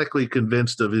fanatically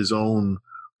convinced of his own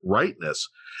rightness.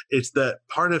 It's that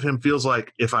part of him feels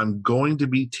like, if I'm going to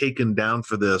be taken down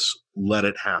for this, let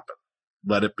it happen.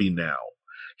 Let it be now.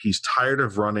 He's tired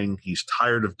of running. He's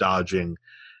tired of dodging.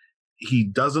 He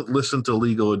doesn't listen to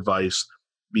legal advice,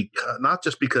 not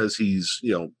just because he's,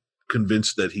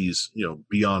 convinced that he's,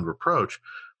 beyond reproach,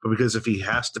 but because if he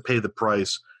has to pay the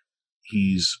price,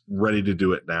 he's ready to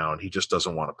do it now, and he just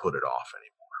doesn't want to put it off anymore.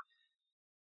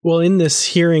 Well, in this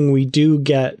hearing, we do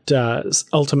get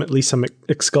ultimately some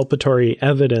exculpatory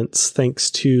evidence,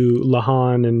 thanks to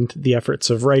Lahan and the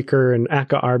efforts of Riker, and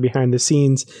Aka behind the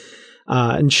scenes.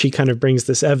 And she kind of brings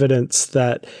this evidence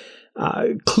that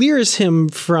clears him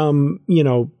from,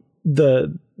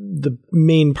 the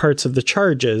main parts of the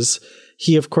charges.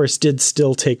 He, of course, did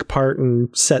still take part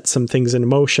and set some things in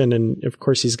motion, and of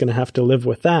course he's going to have to live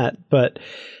with that. But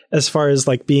as far as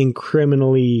like being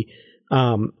criminally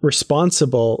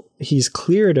responsible, he's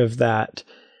cleared of that.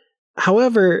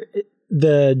 However,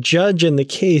 the judge in the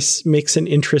case makes an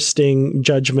interesting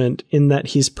judgment in that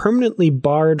he's permanently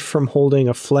barred from holding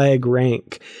a flag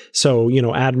rank. So,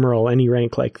 admiral, any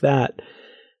rank like that.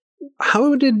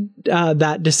 How did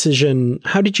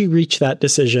how did you reach that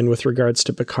decision with regards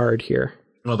to Picard here?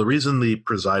 Well, the reason the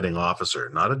presiding officer,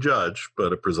 not a judge,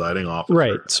 but a presiding officer,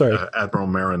 right? Sorry, Admiral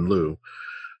Marin Liu,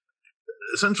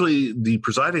 essentially the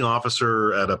presiding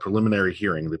officer at a preliminary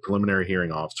hearing, the preliminary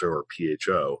hearing officer, or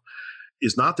PHO,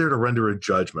 is not there to render a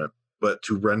judgment, but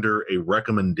to render a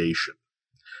recommendation.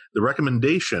 The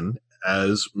recommendation,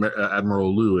 as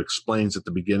Admiral Liu explains at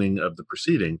the beginning of the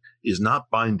proceeding, is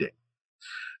not binding.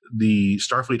 The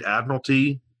Starfleet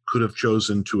Admiralty could have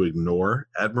chosen to ignore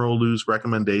Admiral Liu's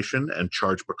recommendation and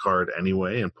charge Picard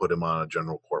anyway and put him on a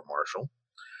general court-martial.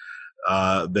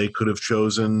 They could have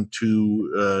chosen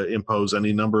to impose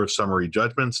any number of summary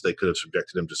judgments. They could have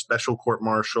subjected him to special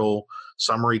court-martial,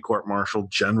 summary court-martial,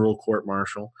 general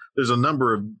court-martial. There's a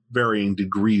number of varying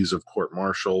degrees of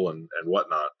court-martial and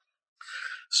whatnot.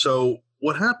 So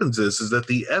what happens is that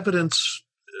the evidence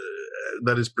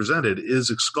that is presented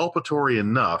is exculpatory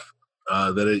enough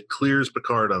that it clears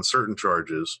Picard on certain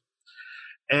charges.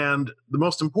 And the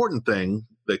most important thing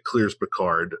that clears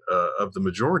Picard of the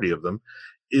majority of them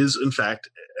is, in fact,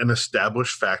 an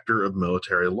established factor of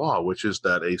military law, which is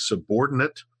that a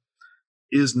subordinate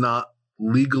is not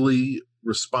legally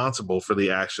responsible for the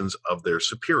actions of their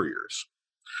superiors.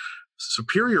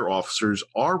 Superior officers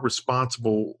are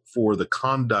responsible for the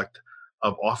conduct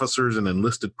of officers and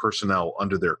enlisted personnel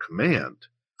under their command.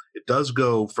 It does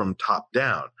go from top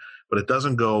down, but it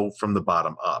doesn't go from the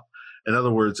bottom up. In other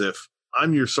words, if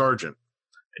I'm your sergeant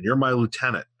and you're my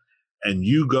lieutenant, and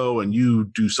you go and you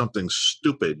do something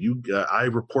stupid, I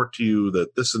report to you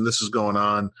that this and this is going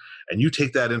on, and you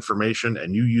take that information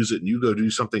and you use it and you go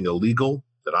do something illegal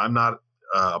that I'm not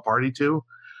a party to,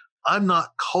 I'm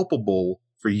not culpable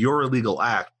for your illegal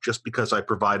act just because I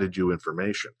provided you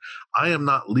information. I am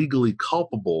not legally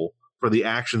culpable for the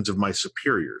actions of my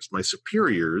superiors. My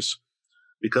superiors,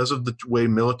 because of the way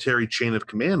military chain of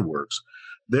command works,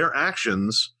 their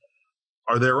actions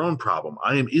are their own problem.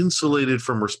 I am insulated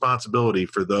from responsibility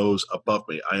for those above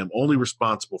me. I am only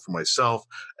responsible for myself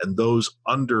and those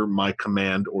under my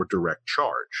command or direct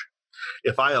charge.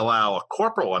 If I allow a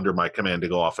corporal under my command to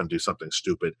go off and do something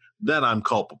stupid, then I'm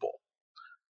culpable.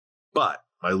 But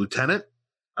my lieutenant,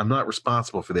 I'm not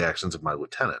responsible for the actions of my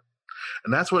lieutenant.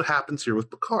 And that's what happens here with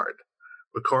Picard.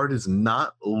 Picard is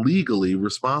not legally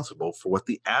responsible for what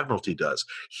the Admiralty does.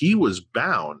 He was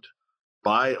bound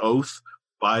by oath,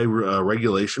 by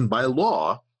regulation, by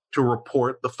law, to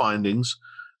report the findings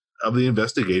of the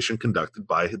investigation conducted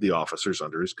by the officers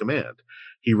under his command.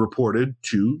 He reported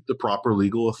to the proper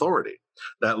legal authority.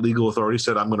 That legal authority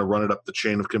said, I'm going to run it up the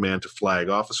chain of command to flag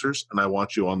officers, and I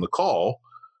want you on the call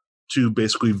to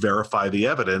basically verify the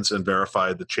evidence and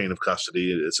verify the chain of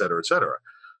custody, et cetera, et cetera.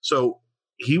 So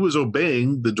he was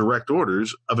obeying the direct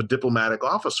orders of a diplomatic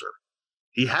officer.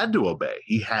 He had to obey.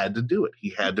 He had to do it.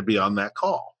 He had to be on that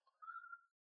call.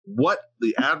 What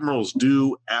the admirals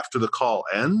do after the call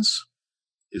ends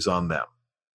is on them.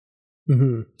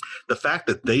 Mm-hmm. The fact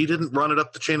that they didn't run it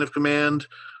up the chain of command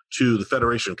to the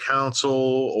Federation Council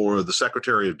or the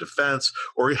Secretary of Defense,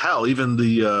 or hell, even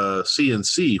the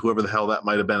CNC, whoever the hell that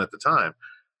might have been at the time,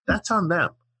 that's on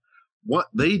them. what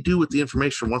they do with the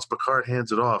information once Picard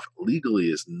hands it off legally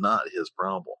is not his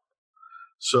problem.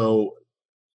 So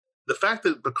the fact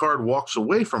that Picard walks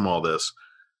away from all this,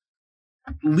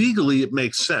 legally it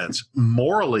makes sense.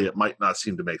 Morally, it might not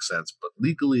seem to make sense, but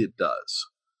legally it does.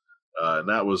 And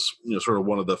that was, sort of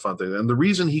one of the fun things. And the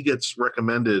reason he gets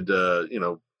recommended,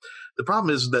 the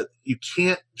problem is that you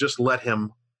can't just let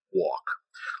him walk.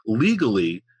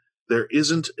 Legally, there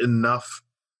isn't enough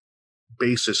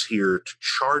basis here to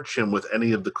charge him with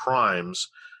any of the crimes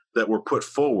that were put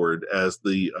forward as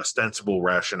the ostensible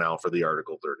rationale for the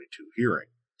Article 32 hearing.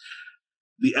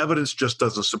 The evidence just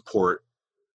doesn't support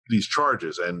these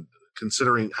charges. And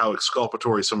considering how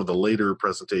exculpatory some of the later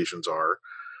presentations are,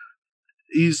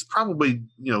 he's probably,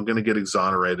 going to get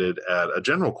exonerated at a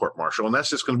general court-martial. And that's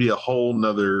just going to be a whole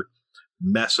nother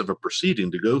mess of a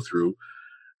proceeding to go through.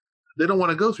 They don't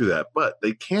want to go through that, but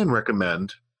they can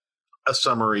recommend a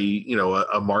summary,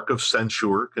 a mark of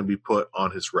censure can be put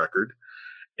on his record,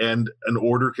 and an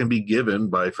order can be given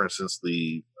by, for instance,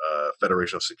 the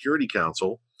Federation of Security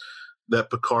Council that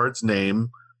Picard's name,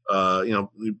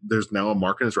 there's now a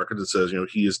mark in his record that says,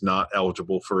 he is not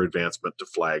eligible for advancement to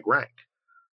flag rank.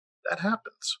 That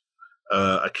happens.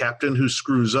 A captain who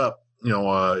screws up,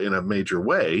 in a major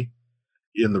way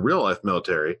in the real life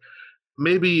military,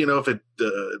 maybe, if it,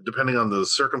 depending on the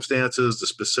circumstances, the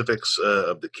specifics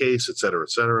of the case, et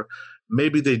cetera,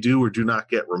 maybe they do or do not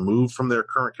get removed from their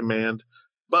current command.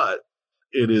 But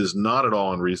it is not at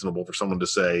all unreasonable for someone to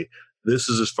say, this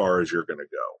is as far as you're going to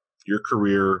go. Your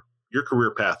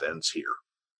career path ends here.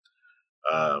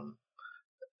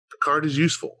 Picard is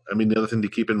useful. I mean, the other thing to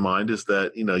keep in mind is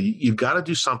that, you've got to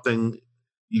do something.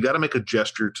 You got to make a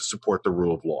gesture to support the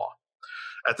rule of law.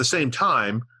 At the same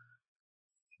time,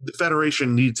 the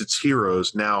Federation needs its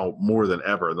heroes now more than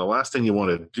ever. And the last thing you want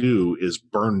to do is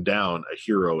burn down a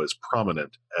hero as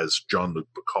prominent as Jean-Luc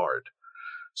Picard.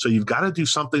 So you've got to do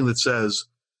something that says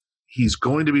he's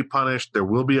going to be punished. There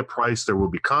will be a price. There will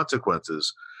be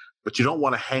consequences. But you don't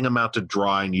want to hang him out to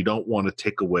dry, and you don't want to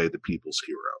take away the people's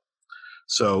hero.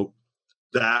 So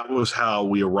that was how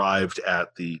we arrived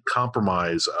at the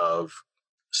compromise of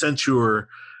censure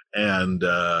and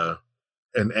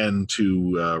an end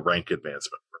to rank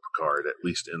advancement for Picard, at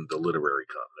least in the literary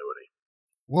continuity.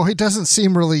 Well, he doesn't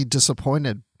seem really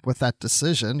disappointed with that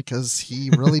decision because he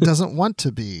really doesn't want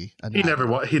to be. He never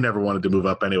wanted to move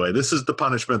up anyway. This is the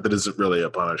punishment that isn't really a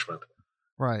punishment.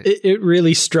 Right. It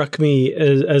really struck me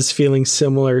as feeling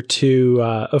similar to,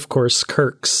 of course,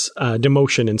 Kirk's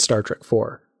demotion in Star Trek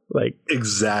IV. Like,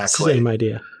 exactly. Same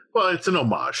idea. Well, it's an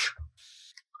homage.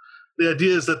 The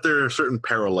idea is that there are certain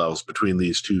parallels between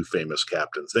these two famous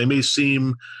captains. They may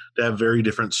seem to have very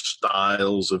different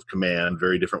styles of command,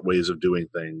 very different ways of doing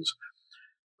things.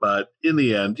 But in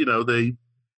the end,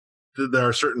 there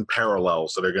are certain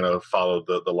parallels that are going to follow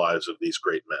the lives of these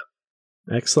great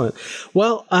men. Excellent.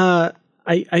 Well, I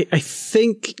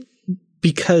think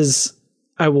because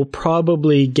I will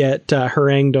probably get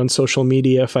harangued on social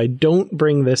media if I don't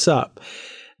bring this up,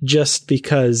 just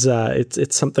because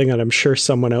it's something that I'm sure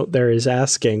someone out there is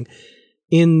asking.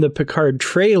 In the Picard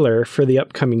trailer for the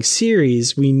upcoming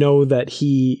series, we know that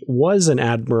he was an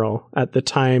admiral at the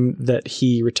time that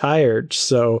he retired.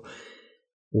 So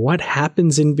what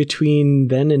happens in between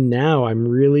then and now? I'm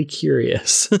really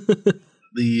curious.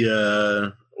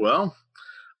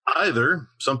 Either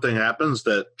something happens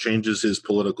that changes his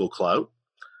political clout,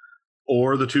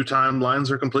 or the two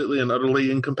timelines are completely and utterly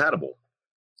incompatible.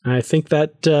 I think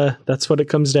that that's what it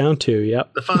comes down to.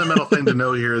 Yep. The fundamental thing to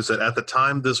know here is that at the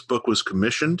time this book was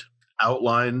commissioned,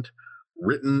 outlined,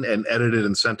 written, and edited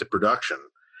and sent to production,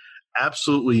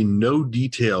 absolutely no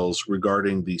details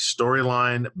regarding the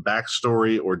storyline,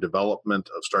 backstory, or development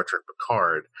of Star Trek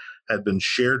Picard had been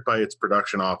shared by its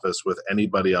production office with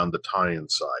anybody on the tie-in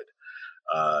side.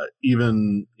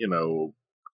 Even,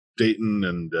 Dayton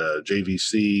and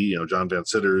JVC, John Van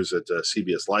Sitters at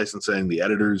CBS Licensing, the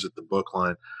editors at the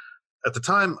Bookline. At the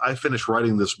time I finished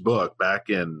writing this book back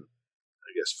in, I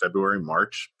guess, February,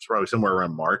 March. It's probably somewhere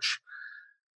around March.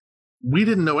 We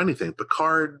didn't know anything.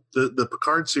 Picard, the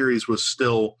Picard series was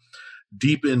still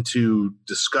deep into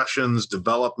discussions,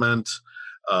 development.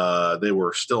 They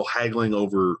were still haggling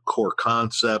over core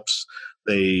concepts.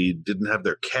 They didn't have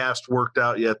their cast worked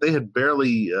out yet. They had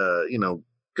barely,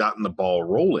 gotten the ball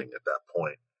rolling at that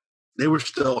point. They were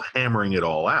still hammering it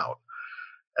all out.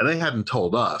 And they hadn't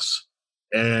told us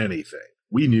anything.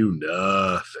 We knew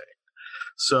nothing.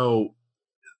 So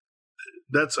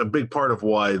that's a big part of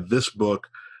why this book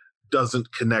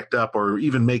doesn't connect up or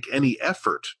even make any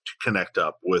effort to connect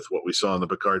up with what we saw in the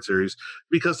Picard series,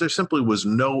 because there simply was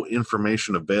no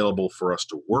information available for us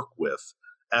to work with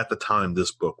at the time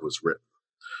this book was written.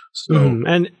 So,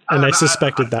 and I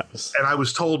suspected that was. And I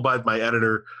was told by my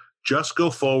editor, just go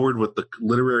forward with the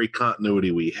literary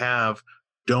continuity we have.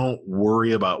 Don't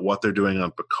worry about what they're doing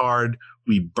on Picard.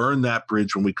 We burn that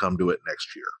bridge when we come to it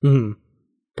next year.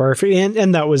 Perfect.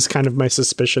 And that was kind of my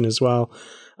suspicion as well.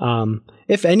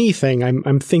 If anything,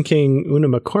 I'm thinking Una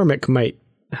McCormack might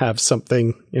have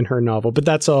something in her novel, but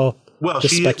that's all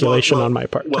just speculation on my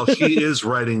part. Well, she is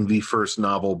writing the first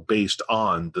novel based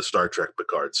on the Star Trek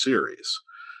Picard series.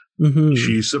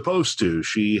 She's supposed to.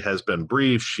 She has been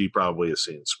briefed. She probably has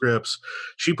seen scripts.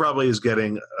 She probably is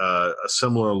getting a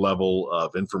similar level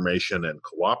of information and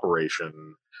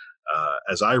cooperation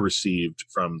as I received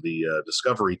from the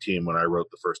Discovery team when I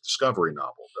wrote the first Discovery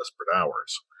novel, Desperate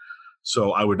Hours.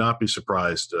 So I would not be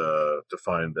surprised to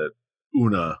find that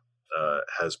Una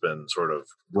has been sort of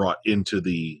brought into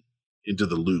the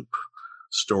loop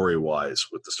story-wise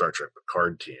with the Star Trek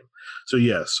Picard team. So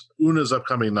yes, Una's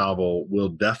upcoming novel will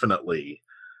definitely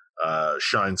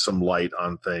shine some light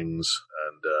on things,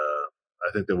 and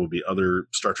I think there will be other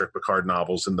Star Trek Picard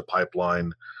novels in the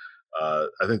pipeline.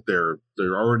 I think they're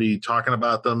already talking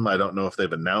about them. I don't know if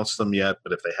they've announced them yet,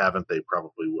 but if they haven't, they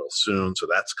probably will soon. So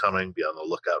that's coming. Be on the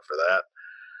lookout for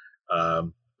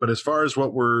that. But as far as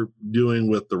what we're doing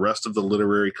with the rest of the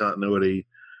literary continuity,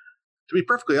 to be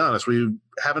perfectly honest, we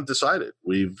haven't decided.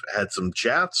 We've had some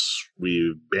chats.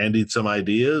 We've bandied some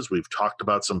ideas. We've talked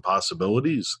about some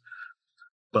possibilities,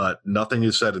 but nothing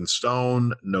is set in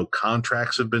stone. No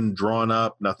contracts have been drawn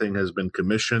up. Nothing has been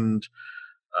commissioned.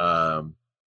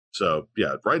 So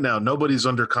yeah, right now, nobody's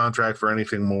under contract for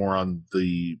anything more on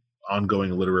the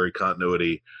ongoing literary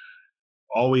continuity.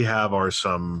 All we have are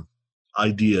some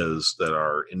ideas that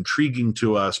are intriguing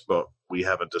to us, but we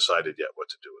haven't decided yet what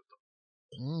to do with them.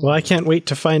 Well, I can't wait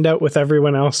to find out with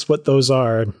everyone else what those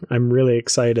are. I'm really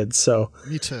excited. So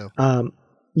me too.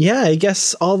 Yeah, I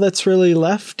guess all that's really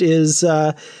left is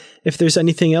if there's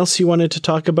anything else you wanted to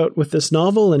talk about with this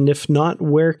novel, and if not,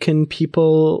 where can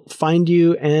people find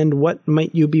you and what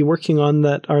might you be working on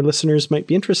that our listeners might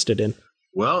be interested in?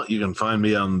 Well, you can find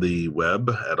me on the web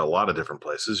at a lot of different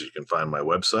places. You can find my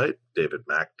website,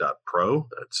 davidmack.pro.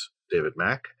 That's David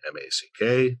Mack,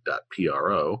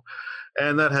 MACK.PRO.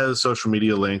 And that has social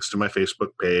media links to my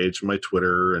Facebook page, my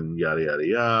Twitter, and yada, yada,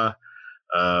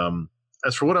 yada.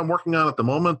 As for what I'm working on at the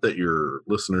moment that your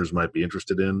listeners might be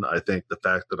interested in, I think the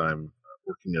fact that I'm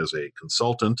working as a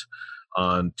consultant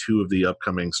on 2 of the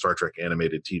upcoming Star Trek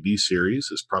animated TV series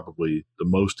is probably the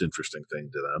most interesting thing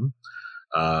to them.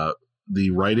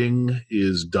 The writing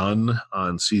is done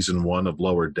on season 1 of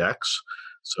Lower Decks.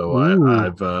 So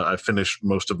I've finished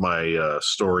most of my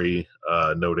story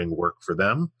noting work for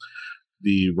them.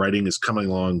 The writing is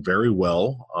coming along very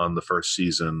well on the first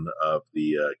season of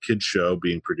the kids show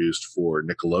being produced for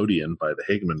Nickelodeon by the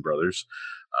Hageman brothers.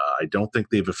 I don't think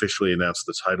they've officially announced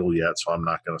the title yet, so I'm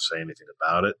not going to say anything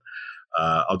about it.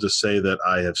 I'll just say that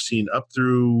I have seen up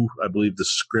through, I believe, the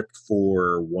script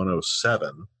for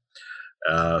 107.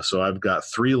 So I've got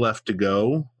 3 left to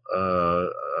go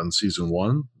on season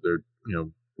 1. They're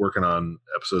working on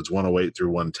episodes 108 through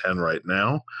 110 right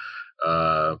now.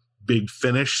 Big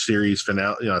finish, series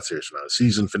finale, not series finale,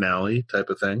 season finale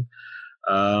type of thing.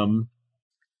 And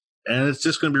it's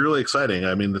just going to be really exciting.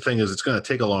 I mean, the thing is, it's going to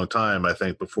take a long time, I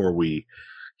think, before we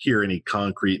hear any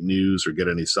concrete news or get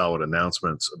any solid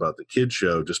announcements about the kids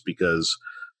show, just because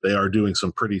they are doing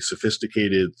some pretty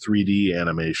sophisticated 3D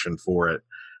animation for it.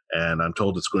 And I'm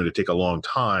told it's going to take a long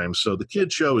time. So the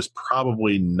kids show is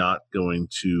probably not going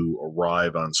to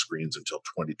arrive on screens until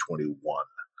 2021.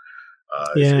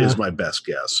 Is my best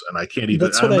guess, and I can't even.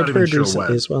 That's what I've heard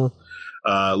recently as well.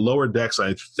 Lower Decks,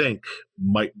 I think,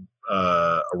 might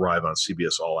arrive on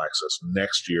CBS All Access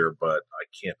next year, but I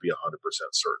can't be 100%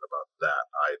 certain about that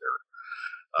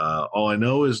either. All I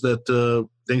know is that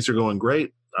things are going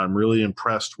great. I'm really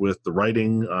impressed with the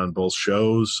writing on both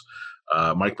shows.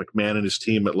 Mike McMahon and his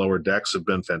team at Lower Decks have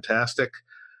been fantastic,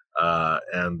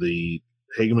 and the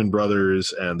Hageman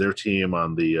brothers and their team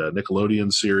on the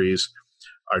Nickelodeon series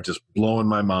are just blowing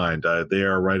my mind. They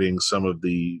are writing some of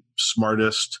the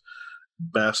smartest,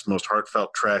 best, most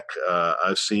heartfelt Trek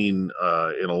I've seen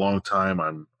in a long time.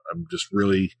 I'm just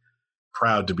really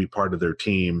proud to be part of their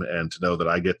team and to know that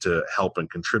I get to help and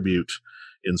contribute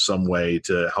in some way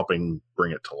to helping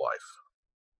bring it to life.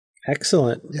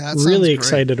 Excellent. Yeah, really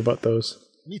excited about those.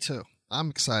 Me too. I'm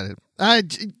excited.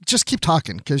 Just keep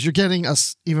talking because you're getting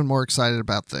us even more excited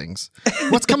about things.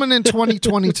 What's coming in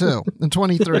 2022 and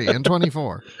 23 and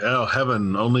 24? Oh,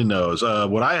 heaven only knows.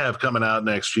 What I have coming out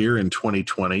next year in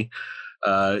 2020,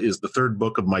 is the third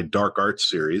book of my Dark Arts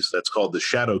series. That's called The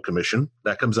Shadow Commission.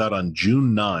 That comes out on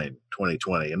June 9,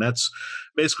 2020. And that's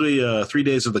basically 3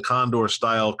 Days of the Condor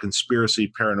style conspiracy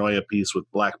paranoia piece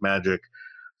with black magic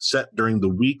set during the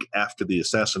week after the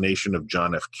assassination of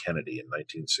John F. Kennedy in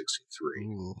 1963.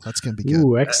 Ooh, that's going to be good.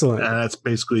 Ooh, excellent. And that's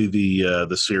basically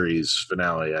the series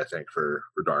finale, I think, for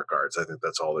Dark Arts. I think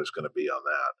that's all there's going to be on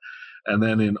that. And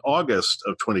then in August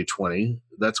of 2020,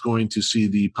 that's going to see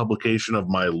the publication of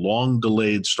my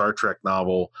long-delayed Star Trek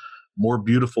novel, More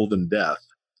Beautiful Than Death,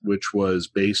 which was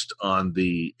based on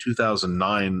the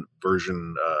 2009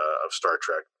 version of Star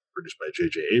Trek produced by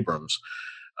J.J. Abrams.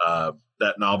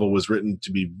 That novel was written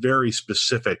to be very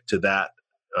specific to that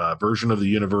version of the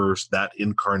universe, that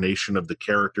incarnation of the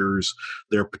characters,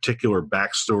 their particular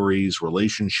backstories,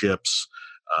 relationships,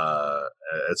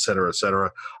 et cetera, et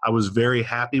cetera. I was very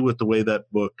happy with the way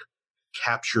that book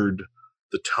captured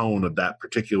the tone of that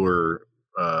particular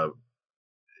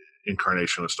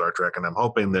incarnation of Star Trek. And I'm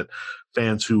hoping that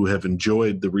fans who have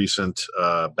enjoyed the recent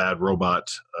Bad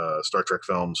Robot Star Trek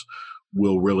films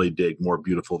will really dig More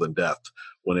Beautiful Than Death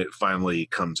when it finally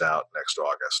comes out next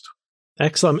August.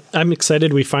 Excellent. I'm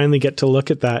excited we finally get to look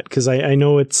at that because I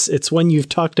know it's one you've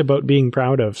talked about being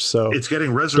proud of. So it's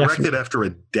getting resurrected after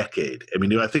a decade. I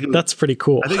mean, I think that's pretty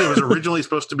cool. I think it was originally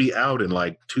supposed to be out in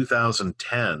like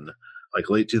 2010, like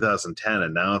late 2010,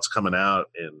 and now it's coming out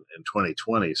in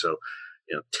 2020. So,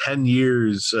 10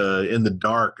 years in the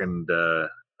dark, and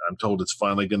I'm told it's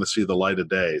finally going to see the light of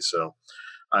day. So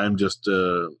I'm just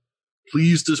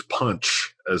pleased as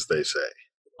punch, as they say.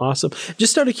 Awesome.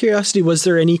 Just out of curiosity, was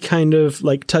there any kind of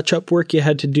like touch-up work you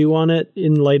had to do on it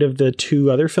in light of the two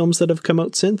other films that have come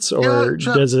out since, or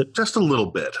does it? Just a little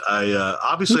bit.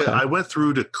 I went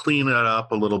through to clean it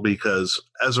up a little because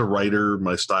as a writer,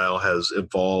 my style has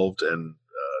evolved and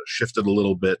shifted a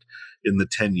little bit in the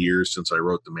 10 years since I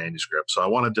wrote the manuscript. So I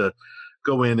wanted to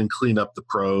go in and clean up the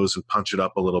prose and punch it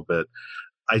up a little bit.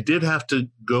 I did have to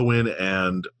go in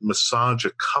and massage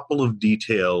a couple of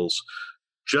details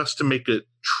just to make it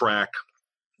track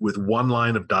with one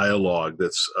line of dialogue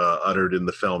that's uttered in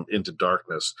the film Into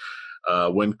Darkness.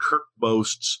 When Kirk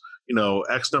boasts,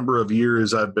 X number of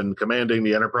years I've been commanding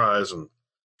the Enterprise and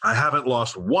I haven't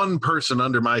lost one person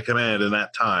under my command in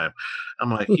that time. I'm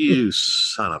like, you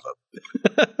son of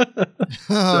a...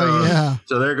 yeah.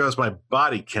 So there goes my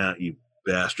body count, you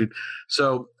bastard.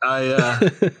 So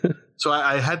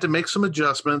I had to make some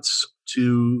adjustments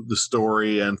to the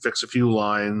story and fix a few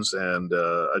lines and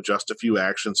adjust a few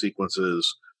action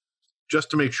sequences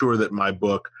just to make sure that my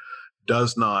book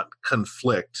does not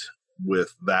conflict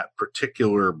with that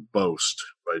particular boast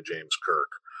by James Kirk.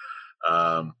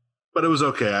 But it was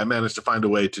okay. I managed to find a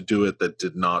way to do it that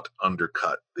did not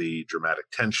undercut the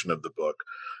dramatic tension of the book.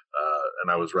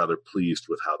 And I was rather pleased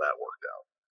with how that worked out.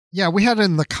 Yeah, we had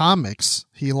in the comics,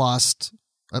 he lost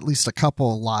at least a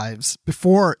couple of lives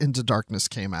before Into Darkness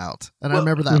came out. And I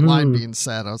remember that line being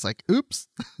said. I was like, oops.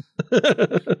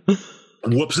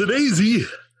 Whoopsie-daisy.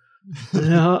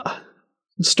 Yeah.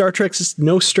 Star Trek's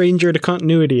no stranger to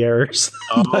continuity errors.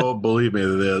 Oh, believe me,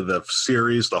 the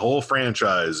series, the whole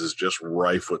franchise is just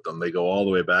rife with them. They go all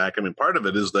the way back. I mean, part of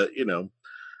it is that,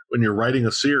 when you're writing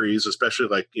a series, especially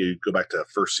like you go back to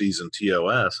first season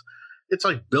TOS, it's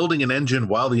like building an engine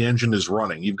while the engine is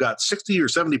running. You've got 60 or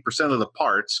 70% of the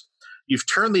parts. You've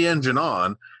turned the engine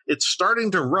on. It's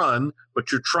starting to run,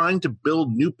 but you're trying to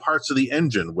build new parts of the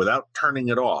engine without turning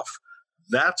it off.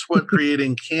 That's what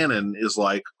creating canon is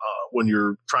like when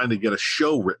you're trying to get a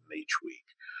show written each week.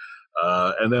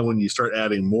 And then when you start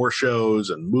adding more shows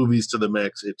and movies to the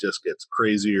mix, it just gets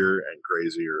crazier and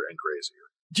crazier and crazier.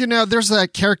 There's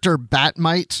that character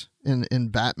Batmite in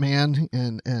Batman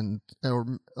or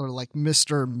like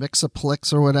Mr.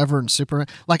 Mixaplex or whatever in Superman.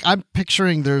 Like I'm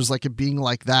picturing there's like a being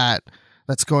like that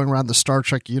that's going around the Star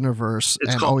Trek universe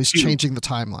and always changing the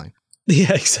timeline.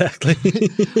 Yeah, exactly.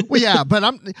 Well, yeah, but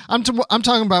I'm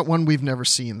talking about one we've never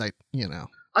seen. That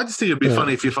I just think it'd be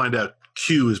funny if you find out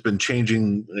Q has been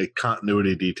changing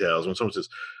continuity details. When someone says,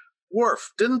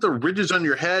 "Worf, didn't the ridges on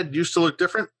your head used to look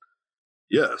different?"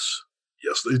 Yes,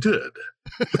 they did.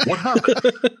 What happened?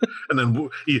 And then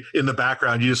in the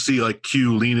background, you just see like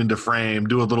Q lean into frame,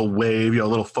 do a little wave, a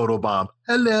little photobomb.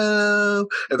 Hello,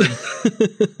 and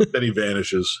then he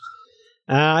vanishes.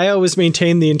 I always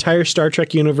maintain the entire Star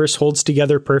Trek universe holds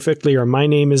together perfectly, or my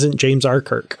name isn't James R.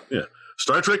 Kirk. Yeah.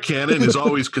 Star Trek canon is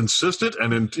always consistent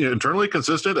and internally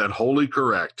consistent and wholly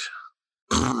correct.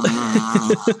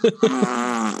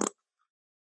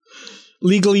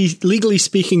 Legally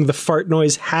speaking, the fart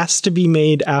noise has to be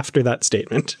made after that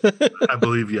statement. I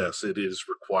believe, yes, it is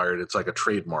required. It's like a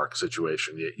trademark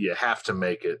situation. You have to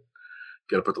make it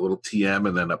got to put the little TM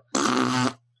and then a.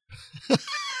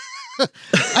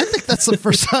 I think that's the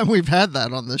first time we've had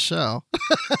that on the show.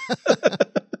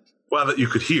 Well, that you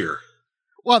could hear.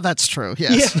 Well, that's true.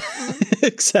 Yes. Yeah,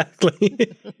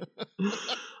 exactly.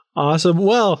 Awesome.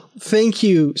 Well, thank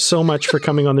you so much for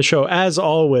coming on the show. As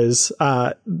always,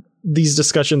 these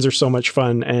discussions are so much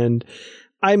fun, and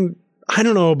I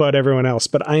don't know about everyone else,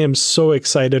 but I am so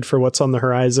excited for what's on the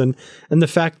horizon, and the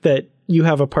fact that you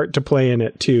have a part to play in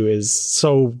it too is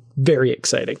so very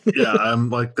exciting. Yeah, I'm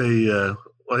like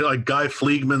like Guy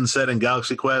Fleegman said in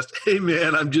Galaxy Quest, "Hey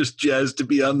man, I'm just jazzed to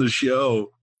be on the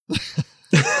show."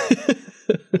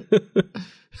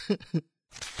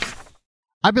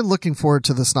 I've been looking forward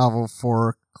to this novel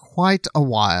for quite a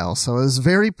while, so I was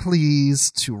very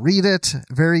pleased to read it,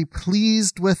 very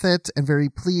pleased with it, and very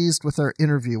pleased with our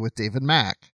interview with David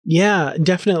Mack. Yeah,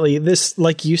 definitely. This,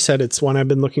 like you said, it's one I've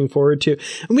been looking forward to.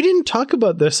 And we didn't talk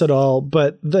about this at all,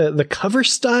 but the cover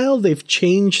style, they've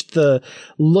changed the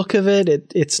look of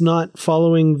it. It's not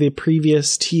following the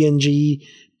previous TNG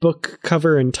book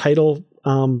cover and title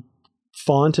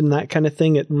font and that kind of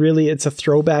thing. It's a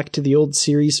throwback to the old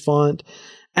series font.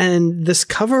 And this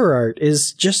cover art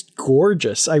is just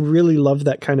gorgeous. I really love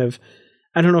that kind of,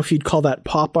 I don't know if you'd call that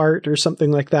pop art or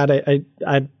something like that.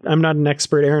 I'm not an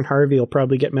expert. Aaron Harvey will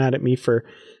probably get mad at me for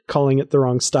calling it the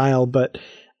wrong style, but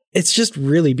it's just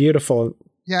really beautiful.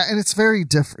 Yeah, and it's very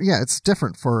different. Yeah, it's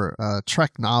different for a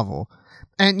Trek novel.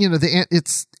 And,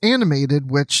 it's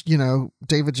animated, which,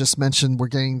 David just mentioned we're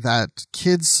getting that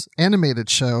kids animated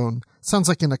show. Sounds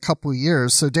like in a couple of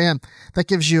years. So, Dan, that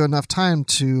gives you enough time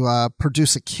to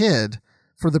produce a kid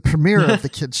for the premiere of the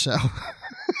kids show.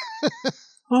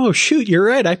 Oh, shoot. You're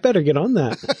right. I better get on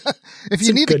that. If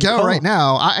you need to go right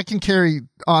now, I can carry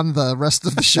on the rest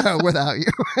of the show without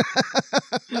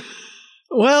you.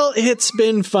 Well, it's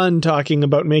been fun talking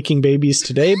about making babies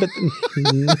today, but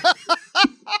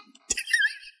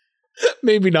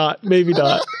maybe not. Maybe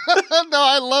not. No,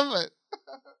 I love it.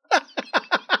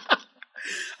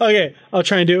 Okay, I'll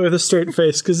try and do it with a straight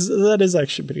face, because that is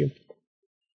actually pretty good.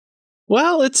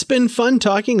 Well, it's been fun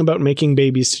talking about making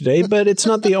babies today, but it's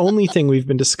not the only thing we've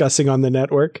been discussing on the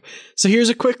network. So here's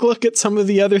a quick look at some of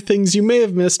the other things you may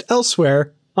have missed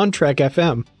elsewhere on Trek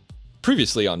FM.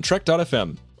 Previously on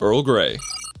Trek.fm, Earl Grey.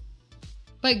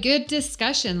 But good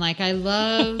discussion. I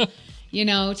love,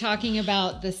 talking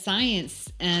about the science.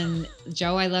 And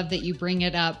Joe, I love that you bring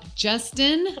it up.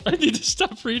 Justin, I need to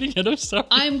stop reading it. I'm sorry.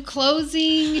 I'm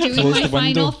doing my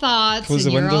final thoughts, and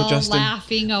you're all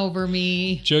laughing over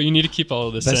me. Joe, you need to keep all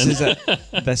of this in.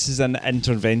 This is an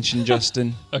intervention,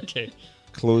 Justin. Okay.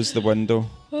 Close the window.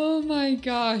 Oh my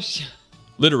gosh.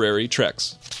 Literary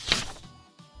Treks.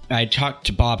 I talked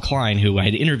to Bob Klein, who I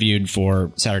had interviewed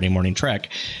for Saturday Morning Trek,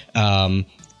 and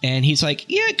he's like,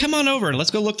 yeah, come on over and let's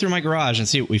go look through my garage and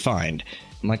see what we find.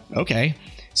 I'm like, okay.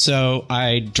 So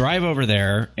I drive over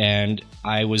there, and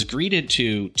I was greeted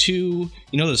to two,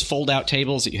 those fold-out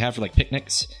tables that you have for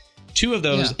picnics? Two of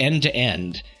those end to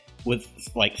end with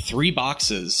 3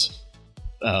 boxes,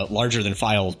 larger than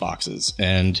file boxes,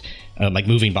 and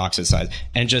moving boxes size,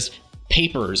 and just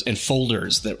papers and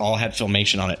folders that all had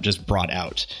Filmation on it just brought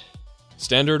out.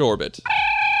 Standard Orbit.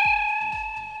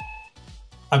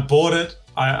 I bought it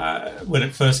when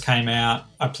it first came out.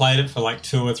 I played it for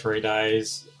 2 or 3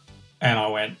 days. And I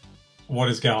went, what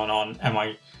is going on? Am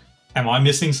I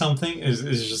missing something? Is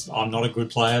just I'm not a good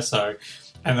player? So,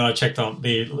 and then I checked on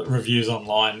the reviews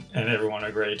online, and everyone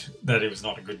agreed that it was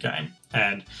not a good game,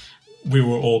 and we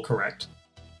were all correct.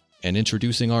 And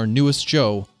introducing our newest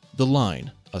show, The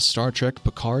Line, a Star Trek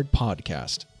Picard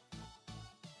podcast.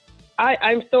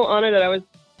 I'm so honored that I was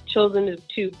chosen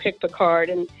to pick Picard,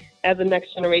 and as a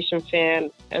Next Generation fan,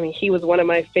 he was one of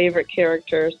my favorite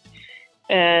characters,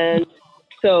 and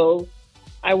so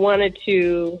I wanted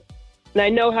to, and I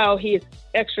know how he is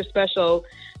extra special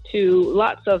to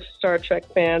lots of Star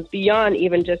Trek fans beyond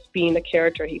even just being the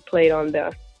character he played on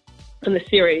the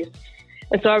series.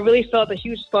 And so I really felt a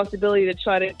huge responsibility to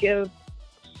try to give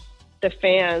the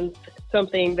fans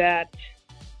something that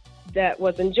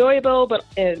was enjoyable, but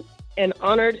and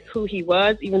honored who he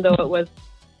was, even though it was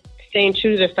staying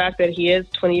true to the fact that he is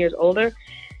 20 years older.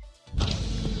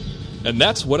 And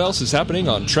that's what else is happening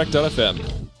on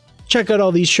Trek.fm. Check out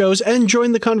all these shows and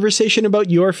join the conversation about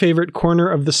your favorite corner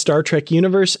of the Star Trek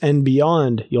universe and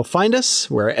beyond. You'll find us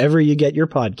wherever you get your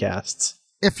podcasts.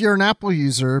 If you're an Apple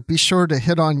user, be sure to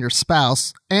hit on your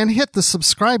spouse and hit the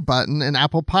subscribe button in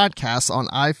Apple Podcasts on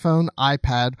iPhone,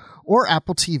 iPad, or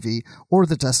Apple TV, or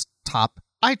the desktop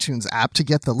iTunes app to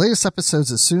get the latest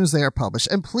episodes as soon as they are published.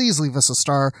 And please leave us a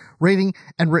star rating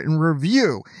and written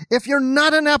review. If you're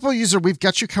not an Apple user, we've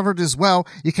got you covered as well.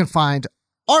 You can find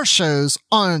our shows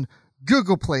on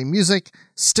Google Play Music,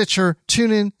 Stitcher,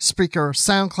 TuneIn, Spreaker,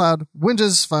 SoundCloud,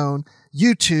 Windows Phone,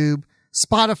 YouTube,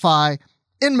 Spotify,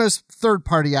 in most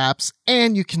third-party apps,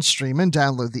 and you can stream and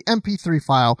download the MP3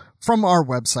 file from our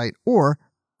website or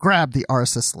grab the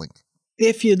RSS link.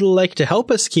 If you'd like to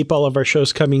help us keep all of our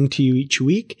shows coming to you each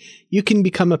week, you can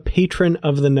become a patron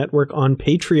of the network on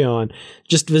Patreon.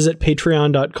 Just visit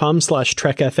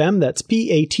patreon.com/trekfm. That's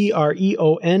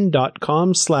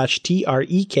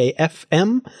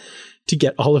patreon.com/trekfm to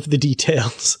get all of the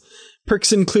details.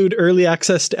 Perks include early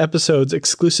access to episodes,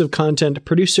 exclusive content,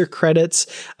 producer credits,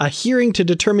 a hearing to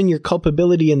determine your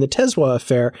culpability in the Teswa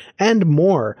affair, and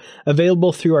more,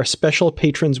 available through our special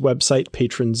patrons website,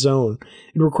 Patron Zone.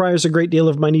 It requires a great deal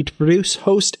of money to produce,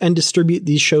 host, and distribute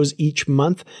these shows each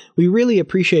month. We really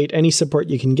appreciate any support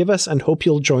you can give us and hope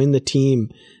you'll join the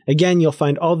team. Again, you'll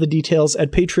find all the details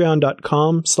at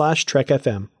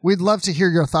patreon.com/trekfm. We'd love to hear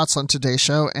your thoughts on today's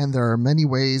show, and there are many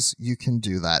ways you can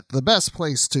do that. The best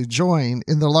place to join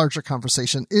in the larger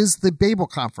conversation is the Babel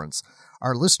Conference,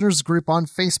 our listeners group on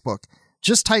Facebook.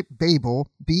 Just type Babel,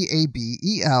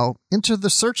 B-A-B-E-L, into the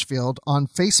search field on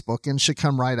Facebook and it should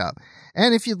come right up.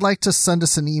 And if you'd like to send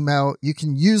us an email, you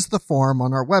can use the form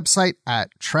on our website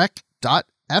at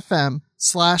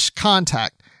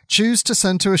trek.fm/contact. Choose to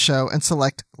send to a show and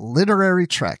select Literary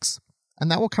Treks,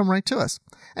 and that will come right to us.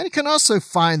 And you can also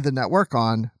find the network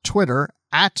on Twitter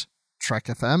at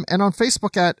TrekFM and on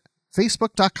Facebook at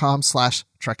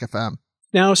facebook.com/TrekFM.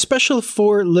 Now, special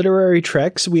for Literary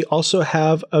Treks, we also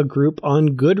have a group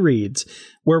on Goodreads,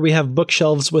 where we have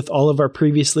bookshelves with all of our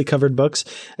previously covered books,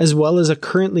 as well as a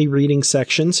currently reading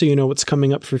section, so you know what's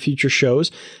coming up for future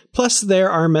shows. Plus,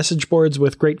 there are message boards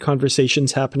with great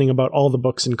conversations happening about all the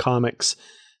books and comics.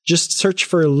 Just search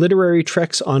for Literary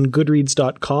Treks on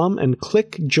Goodreads.com and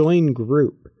click Join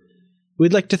Group.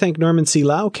 We'd like to thank Norman C.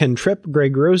 Lau, Ken Tripp,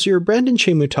 Greg Rosier, Brandon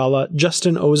Chemutala,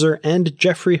 Justin Ozer, and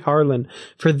Jeffrey Harlan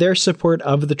for their support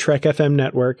of the Trek FM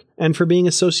network and for being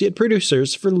associate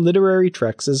producers for Literary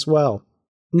Treks as well.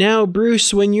 Now,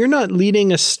 Bruce, when you're not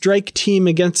leading a strike team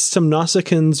against some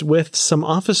Nausicaans with some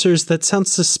officers that sound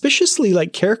suspiciously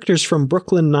like characters from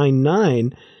Brooklyn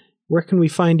Nine-Nine, where can we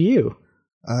find you?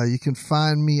 You can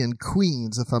find me in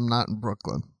Queens if I'm not in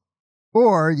Brooklyn.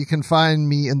 Or you can find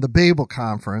me in the Babel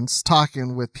Conference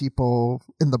talking with people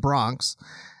in the Bronx.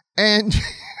 And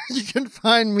you can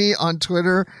find me on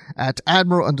Twitter at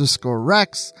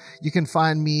Admiral_Rex. You can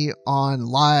find me on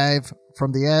Live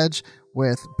from the Edge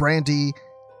with Brandy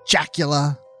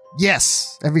Jacula.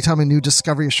 Yes, every time a new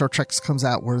Discovery of Short Treks comes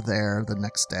out, we're there the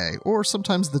next day, or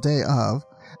sometimes the day of.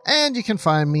 And you can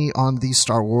find me on the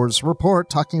Star Wars Report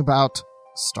talking about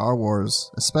Star Wars,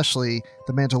 especially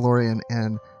The Mandalorian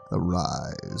and The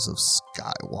Rise of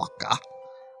Skywalker.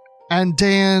 And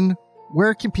Dan,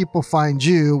 where can people find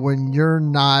you when you're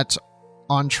not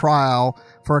on trial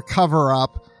for a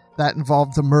cover-up that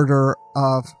involved the murder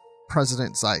of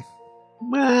President Zeif?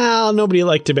 Well, nobody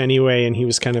liked him anyway, and he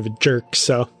was kind of a jerk,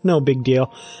 so no big deal.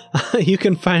 You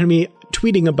can find me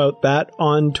tweeting about that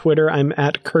on Twitter. I'm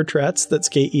at Kertrats, that's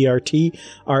Kertrats.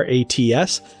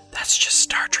 That's just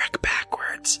Star Trek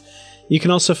backwards. You can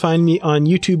also find me on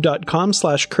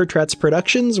youtube.com/Kertrats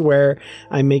Productions, where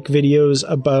I make videos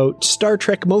about Star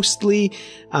Trek mostly.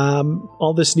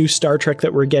 All this new Star Trek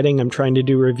that we're getting, I'm trying to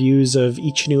do reviews of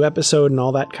each new episode and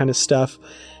all that kind of stuff.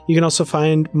 You can also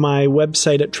find my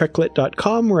website at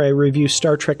treklit.com, where I review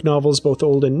Star Trek novels, both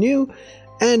old and new.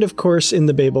 And of course, in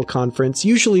the Babel Conference,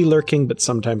 usually lurking, but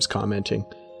sometimes commenting.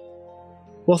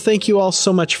 Well, thank you all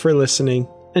so much for listening.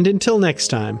 And until next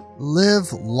time,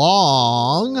 live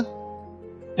long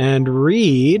and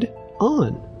read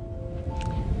on.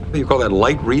 What do you call that,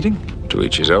 light reading? To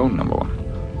each his own, number one.